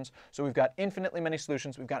equations. So we've got infinitely many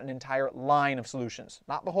solutions. We've got an entire line of solutions.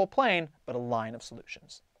 Not the whole plane, but a line of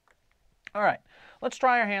solutions. All right, let's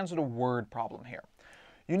try our hands at a word problem here.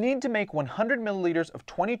 You need to make 100 milliliters of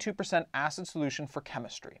 22% acid solution for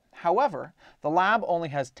chemistry. However, the lab only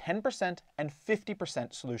has 10% and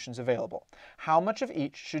 50% solutions available. How much of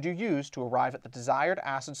each should you use to arrive at the desired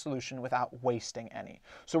acid solution without wasting any?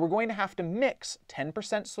 So we're going to have to mix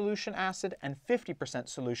 10% solution acid and 50%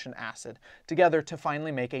 solution acid together to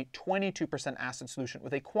finally make a 22% acid solution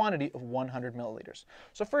with a quantity of 100 milliliters.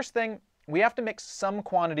 So first thing, we have to mix some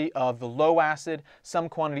quantity of the low acid, some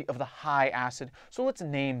quantity of the high acid. So let's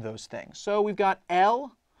name those things. So we've got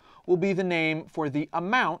L will be the name for the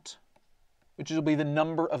amount, which will be the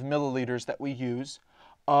number of milliliters that we use,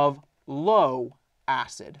 of low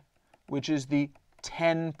acid, which is the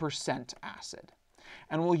 10% acid.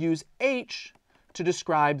 And we'll use H to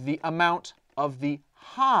describe the amount of the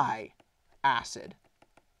high acid,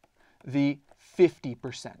 the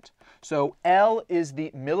 50%. So L is the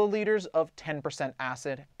milliliters of 10%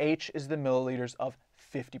 acid, H is the milliliters of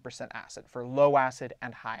 50% acid for low acid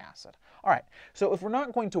and high acid. All right, so if we're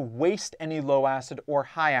not going to waste any low acid or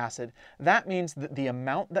high acid, that means that the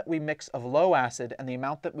amount that we mix of low acid and the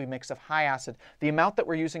amount that we mix of high acid, the amount that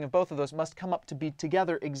we're using of both of those must come up to be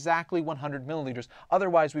together exactly 100 milliliters.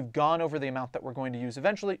 Otherwise, we've gone over the amount that we're going to use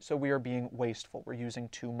eventually, so we are being wasteful. We're using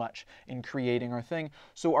too much in creating our thing.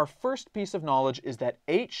 So our first piece of knowledge is that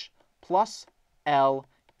H plus L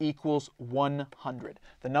equals 100.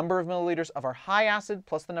 The number of milliliters of our high acid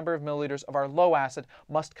plus the number of milliliters of our low acid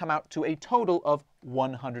must come out to a total of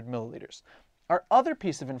 100 milliliters. Our other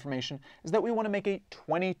piece of information is that we want to make a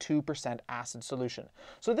 22% acid solution.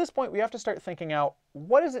 So at this point, we have to start thinking out,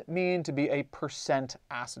 what does it mean to be a percent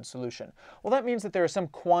acid solution? Well, that means that there is some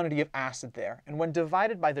quantity of acid there, and when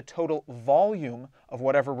divided by the total volume of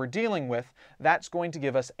whatever we're dealing with, that's going to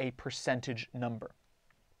give us a percentage number.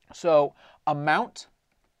 So amount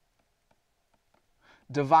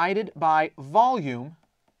divided by volume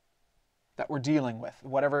that we're dealing with,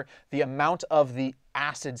 whatever the amount of the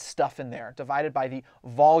acid stuff in there, divided by the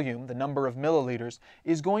volume, the number of milliliters,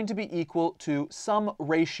 is going to be equal to some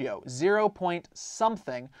ratio, 0 point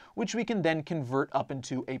something, which we can then convert up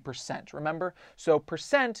into a percent. Remember? So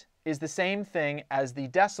percent is the same thing as the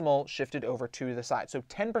decimal shifted over to the side. So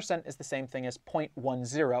 10% is the same thing as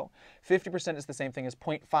 0.10, 50% is the same thing as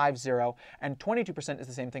 0.50, and 22% is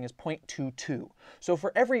the same thing as 0.22. So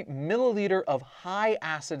for every milliliter of high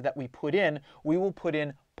acid that we put in, we will put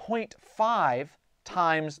in 0.5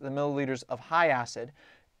 times the milliliters of high acid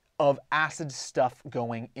of acid stuff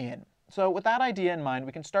going in. So with that idea in mind,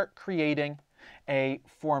 we can start creating a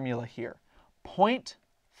formula here.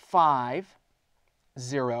 0.50,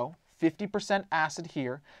 50% acid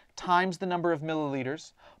here, times the number of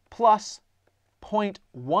milliliters, plus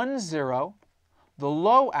 0.10, the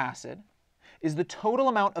low acid, is the total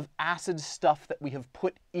amount of acid stuff that we have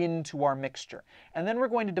put into our mixture. And then we're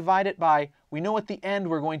going to divide it by, we know at the end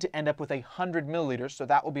we're going to end up with 100 milliliters, so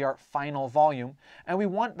that will be our final volume, and we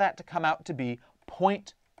want that to come out to be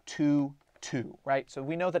 0.22, right? So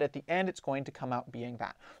we know that at the end it's going to come out being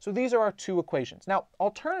that. So these are our two equations. Now,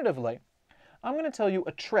 alternatively, I'm going to tell you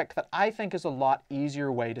a trick that I think is a lot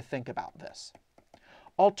easier way to think about this.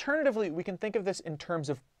 Alternatively, we can think of this in terms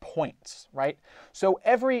of points, right? So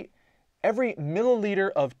every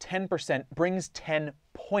milliliter of 10% brings 10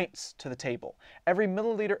 points to the table. Every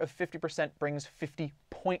milliliter of 50% brings 50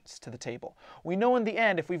 points to the table. We know in the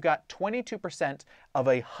end, if we've got 22% of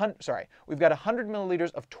we've got 100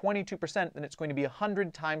 milliliters of 22%, then it's going to be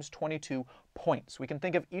 100 times 22 points. We can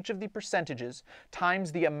think of each of the percentages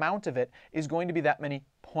times the amount of it is going to be that many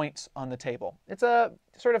points on the table. It's a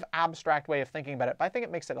sort of abstract way of thinking about it, but I think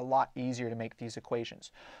it makes it a lot easier to make these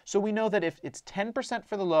equations. So we know that if it's 10%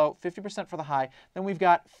 for the low, 50% for the high, then we've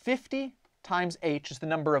got 50 times H is the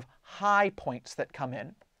number of high points that come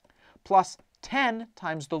in, plus 10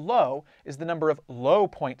 times the low is the number of low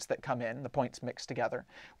points that come in, the points mixed together.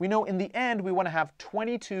 We know in the end we want to have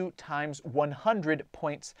 22 times 100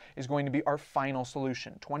 points is going to be our final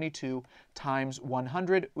solution. 22 times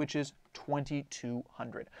 100, which is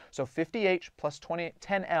 2200. So 50H plus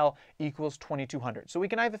 10L equals 2200. So we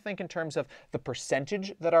can either think in terms of the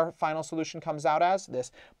percentage that our final solution comes out as,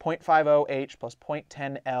 this 0.50H plus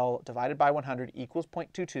 0.10L divided by 100 equals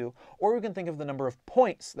 0.22, or we can think of the number of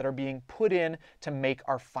points that are being put in to make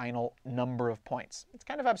our final number of points. It's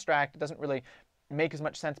kind of abstract. It doesn't really make as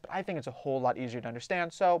much sense, but I think it's a whole lot easier to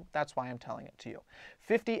understand, so that's why I'm telling it to you.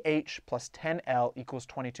 50H plus 10L equals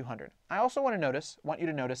 2200. I also want you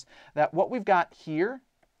to notice that what we've got here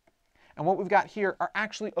and what we've got here are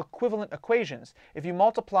actually equivalent equations. If you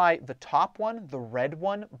multiply the top one, the red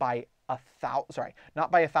one, by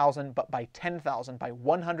not by 1,000, but by 10,000, by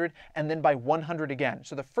 100, and then by 100 again.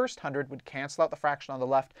 So the first 100 would cancel out the fraction on the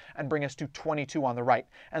left and bring us to 22 on the right.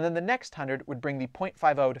 And then the next 100 would bring the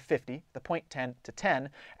 0.50 to 50, the 0.10 to 10,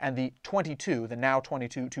 and the 22, the now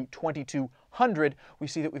 22, to 2200. We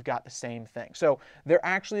see that we've got the same thing. So they're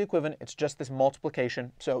actually equivalent. It's just this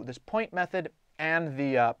multiplication. So this point method and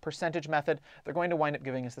the percentage method, they're going to wind up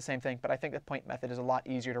giving us the same thing, but I think the point method is a lot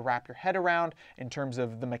easier to wrap your head around in terms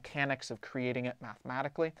of the mechanics of creating it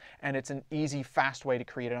mathematically, and it's an easy, fast way to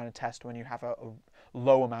create it on a test when you have a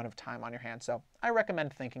low amount of time on your hands. So I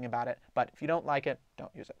recommend thinking about it, but if you don't like it,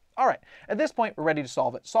 don't use it. All right, at this point, we're ready to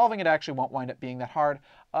solve it. Solving it actually won't wind up being that hard.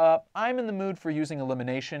 I'm in the mood for using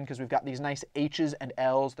elimination because we've got these nice h's and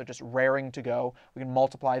l's. They're just raring to go. We can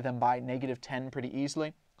multiply them by -10 pretty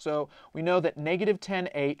easily. So we know that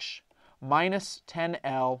 -10h minus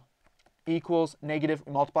 10l equals negative,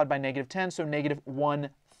 multiplied by -10, so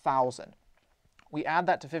 -1,000. We add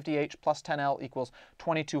that to 50h plus 10l equals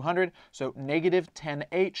 2200, so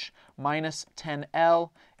 -10h minus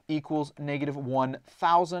 10l equals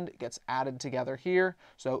 -1,000. It gets added together here.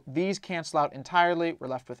 So these cancel out entirely. We're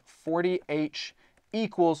left with 40h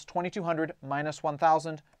equals 2200 minus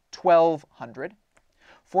 1000, 1200.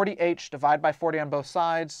 40h divided by 40 on both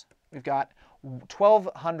sides. We've got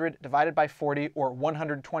 1200 divided by 40, or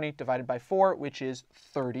 120 divided by 4, which is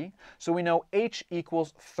 30. So we know h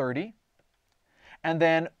equals 30. And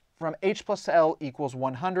then from h plus l equals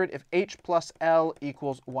 100, if h plus l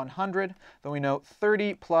equals 100, then we know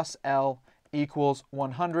 30 plus l equals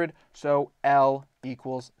 100, so l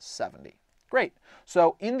equals 70. Great.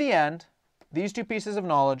 So in the end, these two pieces of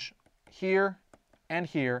knowledge, here and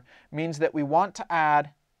here, means that we want to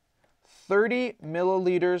add 30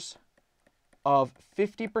 milliliters of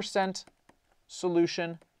 50%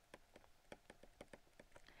 solution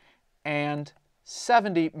and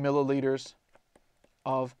 70 milliliters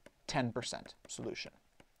of 10% solution.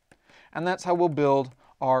 And that's how we'll build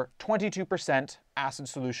our 22% acid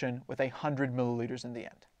solution with 100 milliliters in the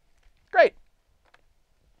end. Great.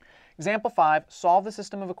 Example 5, solve the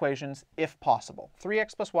system of equations if possible.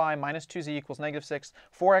 3x plus y minus 2z equals -6,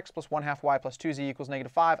 4x plus 1/2 y plus 2z equals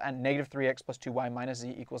 -5, and -3x plus 2y minus z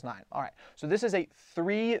equals 9. All right, so this is a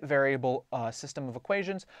 3-variable system of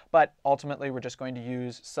equations, but ultimately we're just going to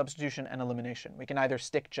use substitution and elimination. We can either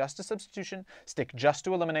stick just to substitution, stick just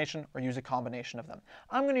to elimination, or use a combination of them.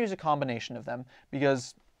 I'm going to use a combination of them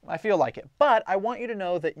because I feel like it. But I want you to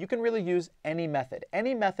know that you can really use any method.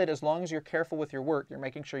 Any method, as long as you're careful with your work, you're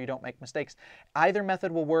making sure you don't make mistakes. Either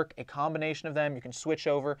method will work, a combination of them, you can switch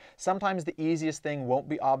over. Sometimes the easiest thing won't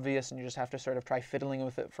be obvious and you just have to sort of try fiddling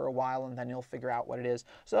with it for a while and then you'll figure out what it is.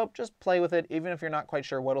 So just play with it. Even if you're not quite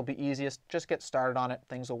sure what'll be easiest, just get started on it.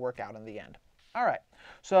 Things will work out in the end. All right,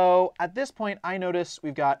 so at this point I notice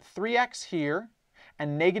we've got 3x here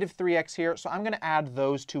and -3x here, so I'm going to add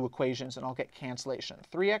those two equations and I'll get cancellation.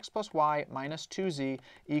 3x plus y minus 2z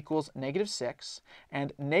equals -6,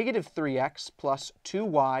 and -3x plus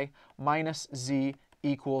 2y minus z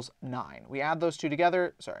equals 9. We add those two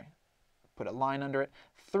together, put a line under it.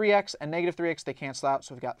 3x and -3x, they cancel out,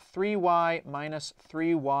 so we've got 3y minus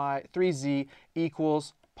 3z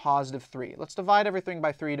equals +3. Let's divide everything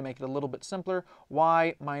by 3 to make it a little bit simpler.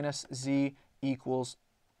 Y minus z equals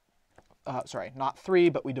not 3,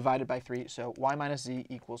 but we divided by 3, so y minus z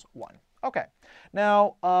equals 1. Okay,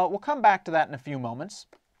 now we'll come back to that in a few moments.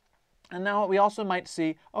 And now we also might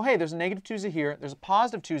see, oh hey, there's a -2z here, there's a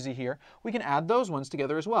 +2z here. We can add those ones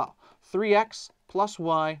together as well. 3x plus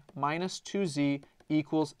y minus 2z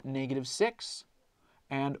equals -6,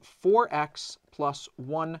 and 4x plus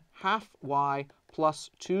 1/2 y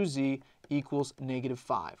plus 2z equals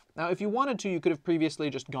 -5. Now, if you wanted to, you could have previously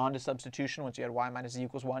just gone to substitution once you had y minus z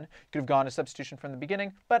equals 1. You could have gone to substitution from the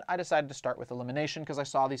beginning, but I decided to start with elimination because I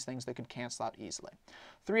saw these things that could cancel out easily.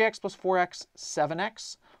 3x plus 4x,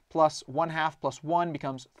 7x, plus 1/2 plus 1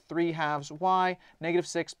 becomes 3/2 y,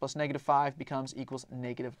 -6 plus -5 becomes equals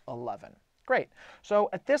 -11. Great. So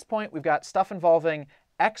at this point, we've got stuff involving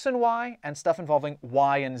x and y and stuff involving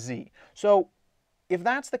y and z. So if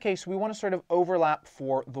that's the case, we want to sort of overlap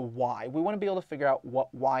for the y. We want to be able to figure out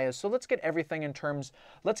what y is. So let's get everything in terms,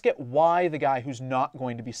 let's get y the guy who's not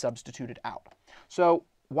going to be substituted out. So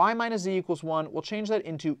y minus z equals 1, we'll change that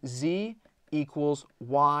into z equals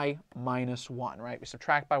y minus 1, right? We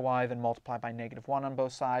subtract by y, then multiply by -1 on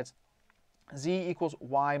both sides. Z equals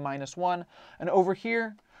y minus 1. And over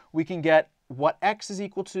here, we can get what x is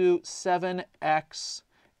equal to, 7x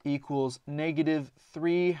equals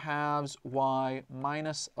 -3/2 y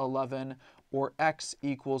minus 11, or x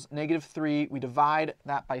equals -3. We divide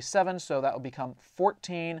that by 7, so that will become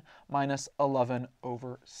 14 minus 11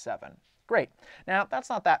 over 7. Great. Now, that's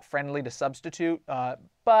not that friendly to substitute,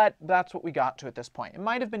 but that's what we got to at this point. It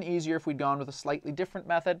might have been easier if we'd gone with a slightly different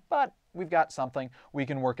method, but we've got something. We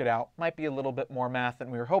can work it out. Might be a little bit more math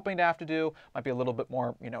than we were hoping to have to do. Might be a little bit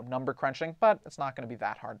more, number crunching, but it's not going to be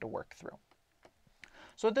that hard to work through.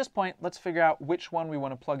 So at this point, let's figure out which one we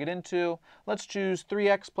want to plug it into. Let's choose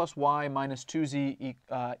 3x plus y minus 2z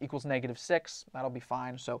equals -6. That'll be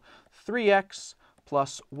fine. So 3x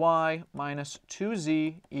plus y minus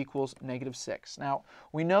 2z equals -6. Now,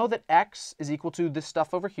 we know that x is equal to this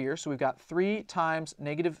stuff over here, so we've got 3 times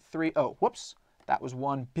 -3. Oh, whoops. That was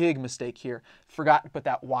one big mistake here. Forgot to put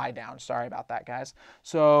that y down. Sorry about that, guys.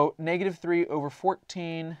 So -3 over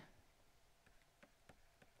 14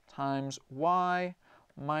 times y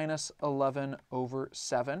minus 11 over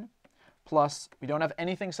 7. Plus, we don't have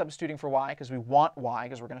anything substituting for y because we want y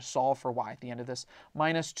because we're going to solve for y at the end of this,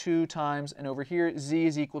 minus 2 times, and over here, z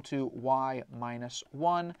is equal to y minus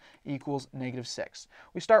 1 equals -6.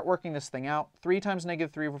 We start working this thing out. 3 times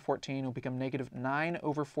 -3 over 14 will become -9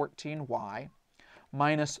 over 14y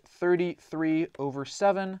minus 33 over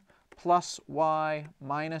 7 plus y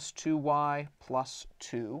minus 2y plus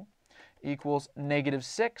 2 equals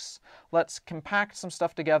 -6. Let's compact some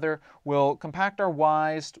stuff together. We'll compact our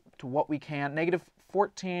y's to what we can.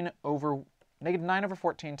 -9 over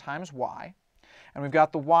 14 times y. And we've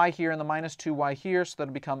got the y here and the minus 2y here, so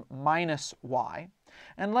that'll become minus y.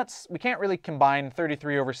 And we can't really combine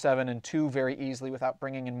 33 over 7 and 2 very easily without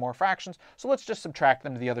bringing in more fractions, so let's just subtract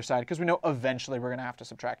them to the other side, because we know eventually we're going to have to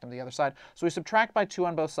subtract them to the other side. So we subtract by 2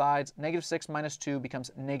 on both sides. -6 minus 2 becomes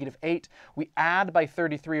 -8. We add by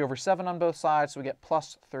 33 over 7 on both sides, so we get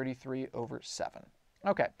plus 33 over 7.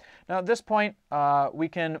 Okay, now at this point,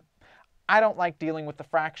 I don't like dealing with the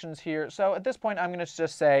fractions here, so at this point I'm going to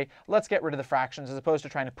just say, let's get rid of the fractions as opposed to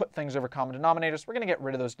trying to put things over common denominators. We're going to get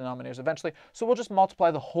rid of those denominators eventually, so we'll just multiply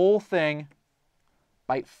the whole thing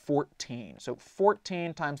by 14. So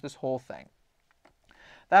 14 times this whole thing.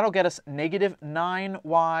 That'll get us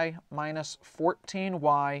 -9y minus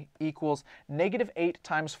 14y equals -8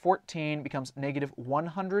 times 14 becomes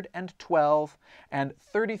 -112, and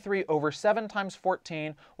 33 over 7 times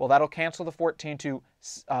 14, well, that'll cancel the 14 to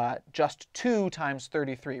just 2 times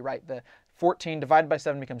 33, right? The 14 divided by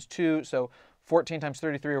 7 becomes 2, so 14 times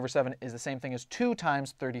 33 over 7 is the same thing as 2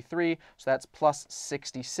 times 33, so that's plus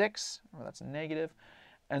 66, or that's negative.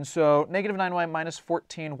 And so -9y minus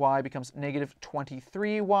 14y becomes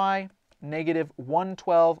 -23y.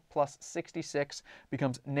 -112 plus 66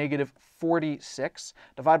 becomes -46.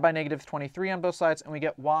 Divide by -23 on both sides, and we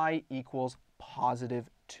get y equals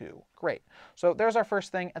 +2. Great. So there's our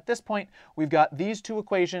first thing. At this point, we've got these two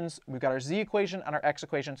equations. We've got our z equation and our x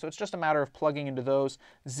equation, so it's just a matter of plugging into those.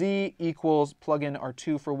 Z equals, plug in our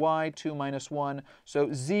 2 for y, 2 minus 1.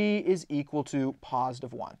 So z is equal to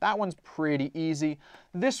 +1. That one's pretty easy.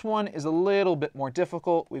 This one is a little bit more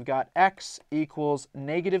difficult. We've got x equals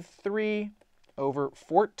 -3 over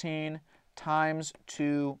 14 times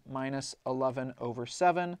 2 minus 11 over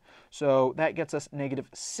 7. So that gets us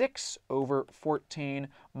 -6 over 14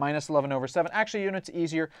 minus 11 over 7. Actually, it's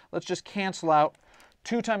easier. Let's just cancel out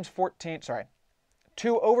 2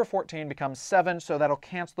 over 14 becomes 7, so that'll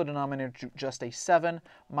cancel the denominator to just a 7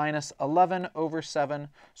 minus 11 over 7.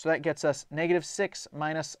 So that gets us -6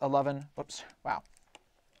 minus 11. Oops, wow.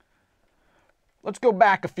 Let's go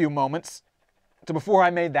back a few moments to before I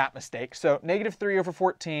made that mistake. So -3 over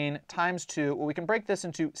 14 times 2, well, we can break this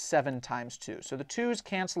into 7 times 2. So the 2's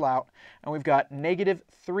cancel out, and we've got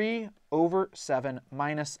 -3 over 7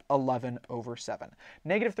 minus 11 over 7.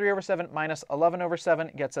 -3 over 7 minus 11 over 7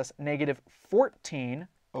 gets us -14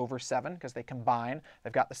 over 7, because they combine.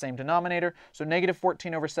 They've got the same denominator. So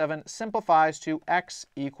 -14 over 7 simplifies to x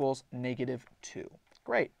equals -2.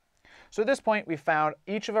 Great. So at this point, we found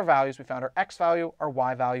each of our values. We found our x value, our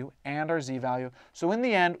y value, and our z value. So in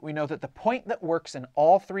the end, we know that the point that works in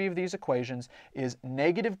all three of these equations is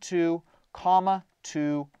 -2,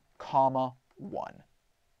 2, 1.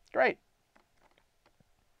 Great.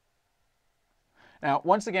 Now,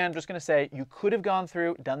 once again, I'm just going to say you could have gone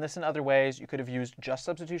through, done this in other ways. You could have used just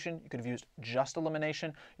substitution. You could have used just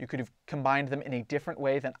elimination. You could have combined them in a different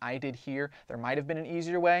way than I did here. There might have been an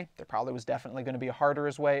easier way. There probably was definitely going to be a harder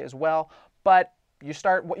way as well. But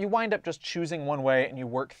you wind up just choosing one way and you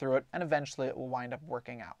work through it, and eventually it will wind up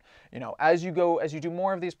working out. As you do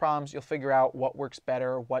more of these problems, you'll figure out what works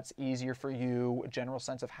better, what's easier for you, a general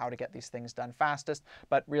sense of how to get these things done fastest.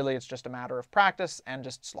 But really, it's just a matter of practice and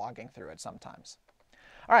just slogging through it sometimes.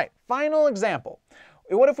 All right, final example.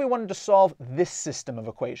 what if we wanted to solve this system of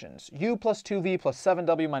equations? U plus 2v plus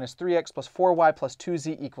 7w minus 3x plus 4y plus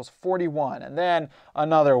 2z equals 41, and then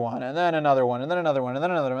another one, and then another one, and then another one, and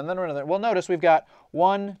then another one, and then another. Well, notice we've got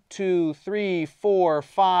 1, 2, 3, 4,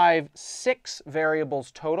 5, 6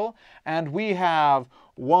 variables total, and we have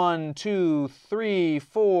 1, 2, 3,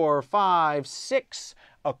 4, 5, 6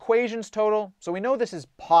 equations total. So we know this is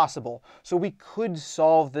possible. So we could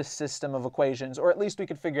solve this system of equations, or at least we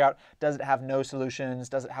could figure out, does it have no solutions?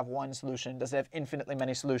 Does it have one solution? Does it have infinitely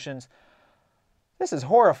many solutions? This is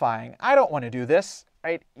horrifying. I don't want to do this,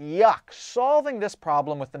 right? Yuck. Solving this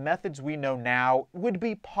problem with the methods we know now would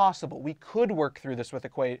be possible. We could work through this with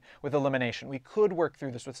elimination. We could work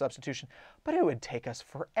through this with substitution, but it would take us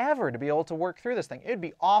forever to be able to work through this thing. It'd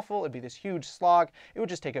be awful. It'd be this huge slog. It would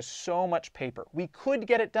just take us so much paper. We could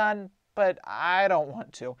get it done, but I don't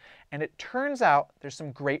want to. And it turns out there's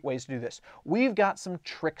some great ways to do this. We've got some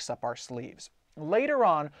tricks up our sleeves. Later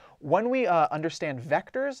on, when we understand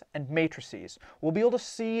vectors and matrices, we'll be able to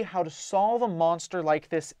see how to solve a monster like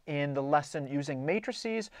this in the lesson using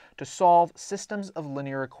matrices to solve systems of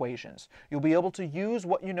linear equations. You'll be able to use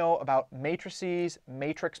what you know about matrices,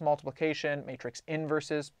 matrix multiplication, matrix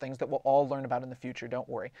inverses, things that we'll all learn about in the future, don't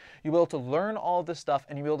worry. You'll be able to learn all of this stuff,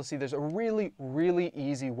 and you'll be able to see there's a really, really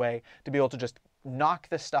easy way to be able to just knock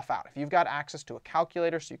this stuff out. If you've got access to a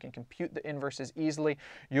calculator so you can compute the inverses easily,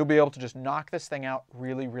 you'll be able to just knock this thing out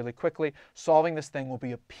really, really quickly. Solving this thing will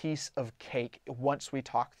be a piece of cake once we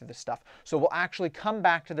talk through this stuff. So we'll actually come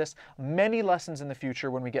back to this many lessons in the future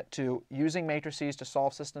when we get to using matrices to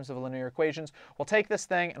solve systems of linear equations. We'll take this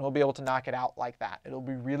thing and we'll be able to knock it out like that. It'll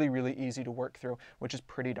be really, really easy to work through, which is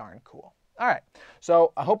pretty darn cool. All right,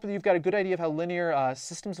 so I hope that you've got a good idea of how linear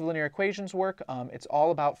systems of linear equations work. It's all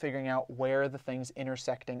about figuring out where the things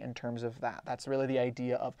intersecting in terms of that. That's really the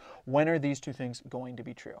idea of when are these two things going to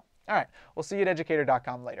be true. All right, we'll see you at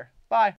educator.com later. Bye.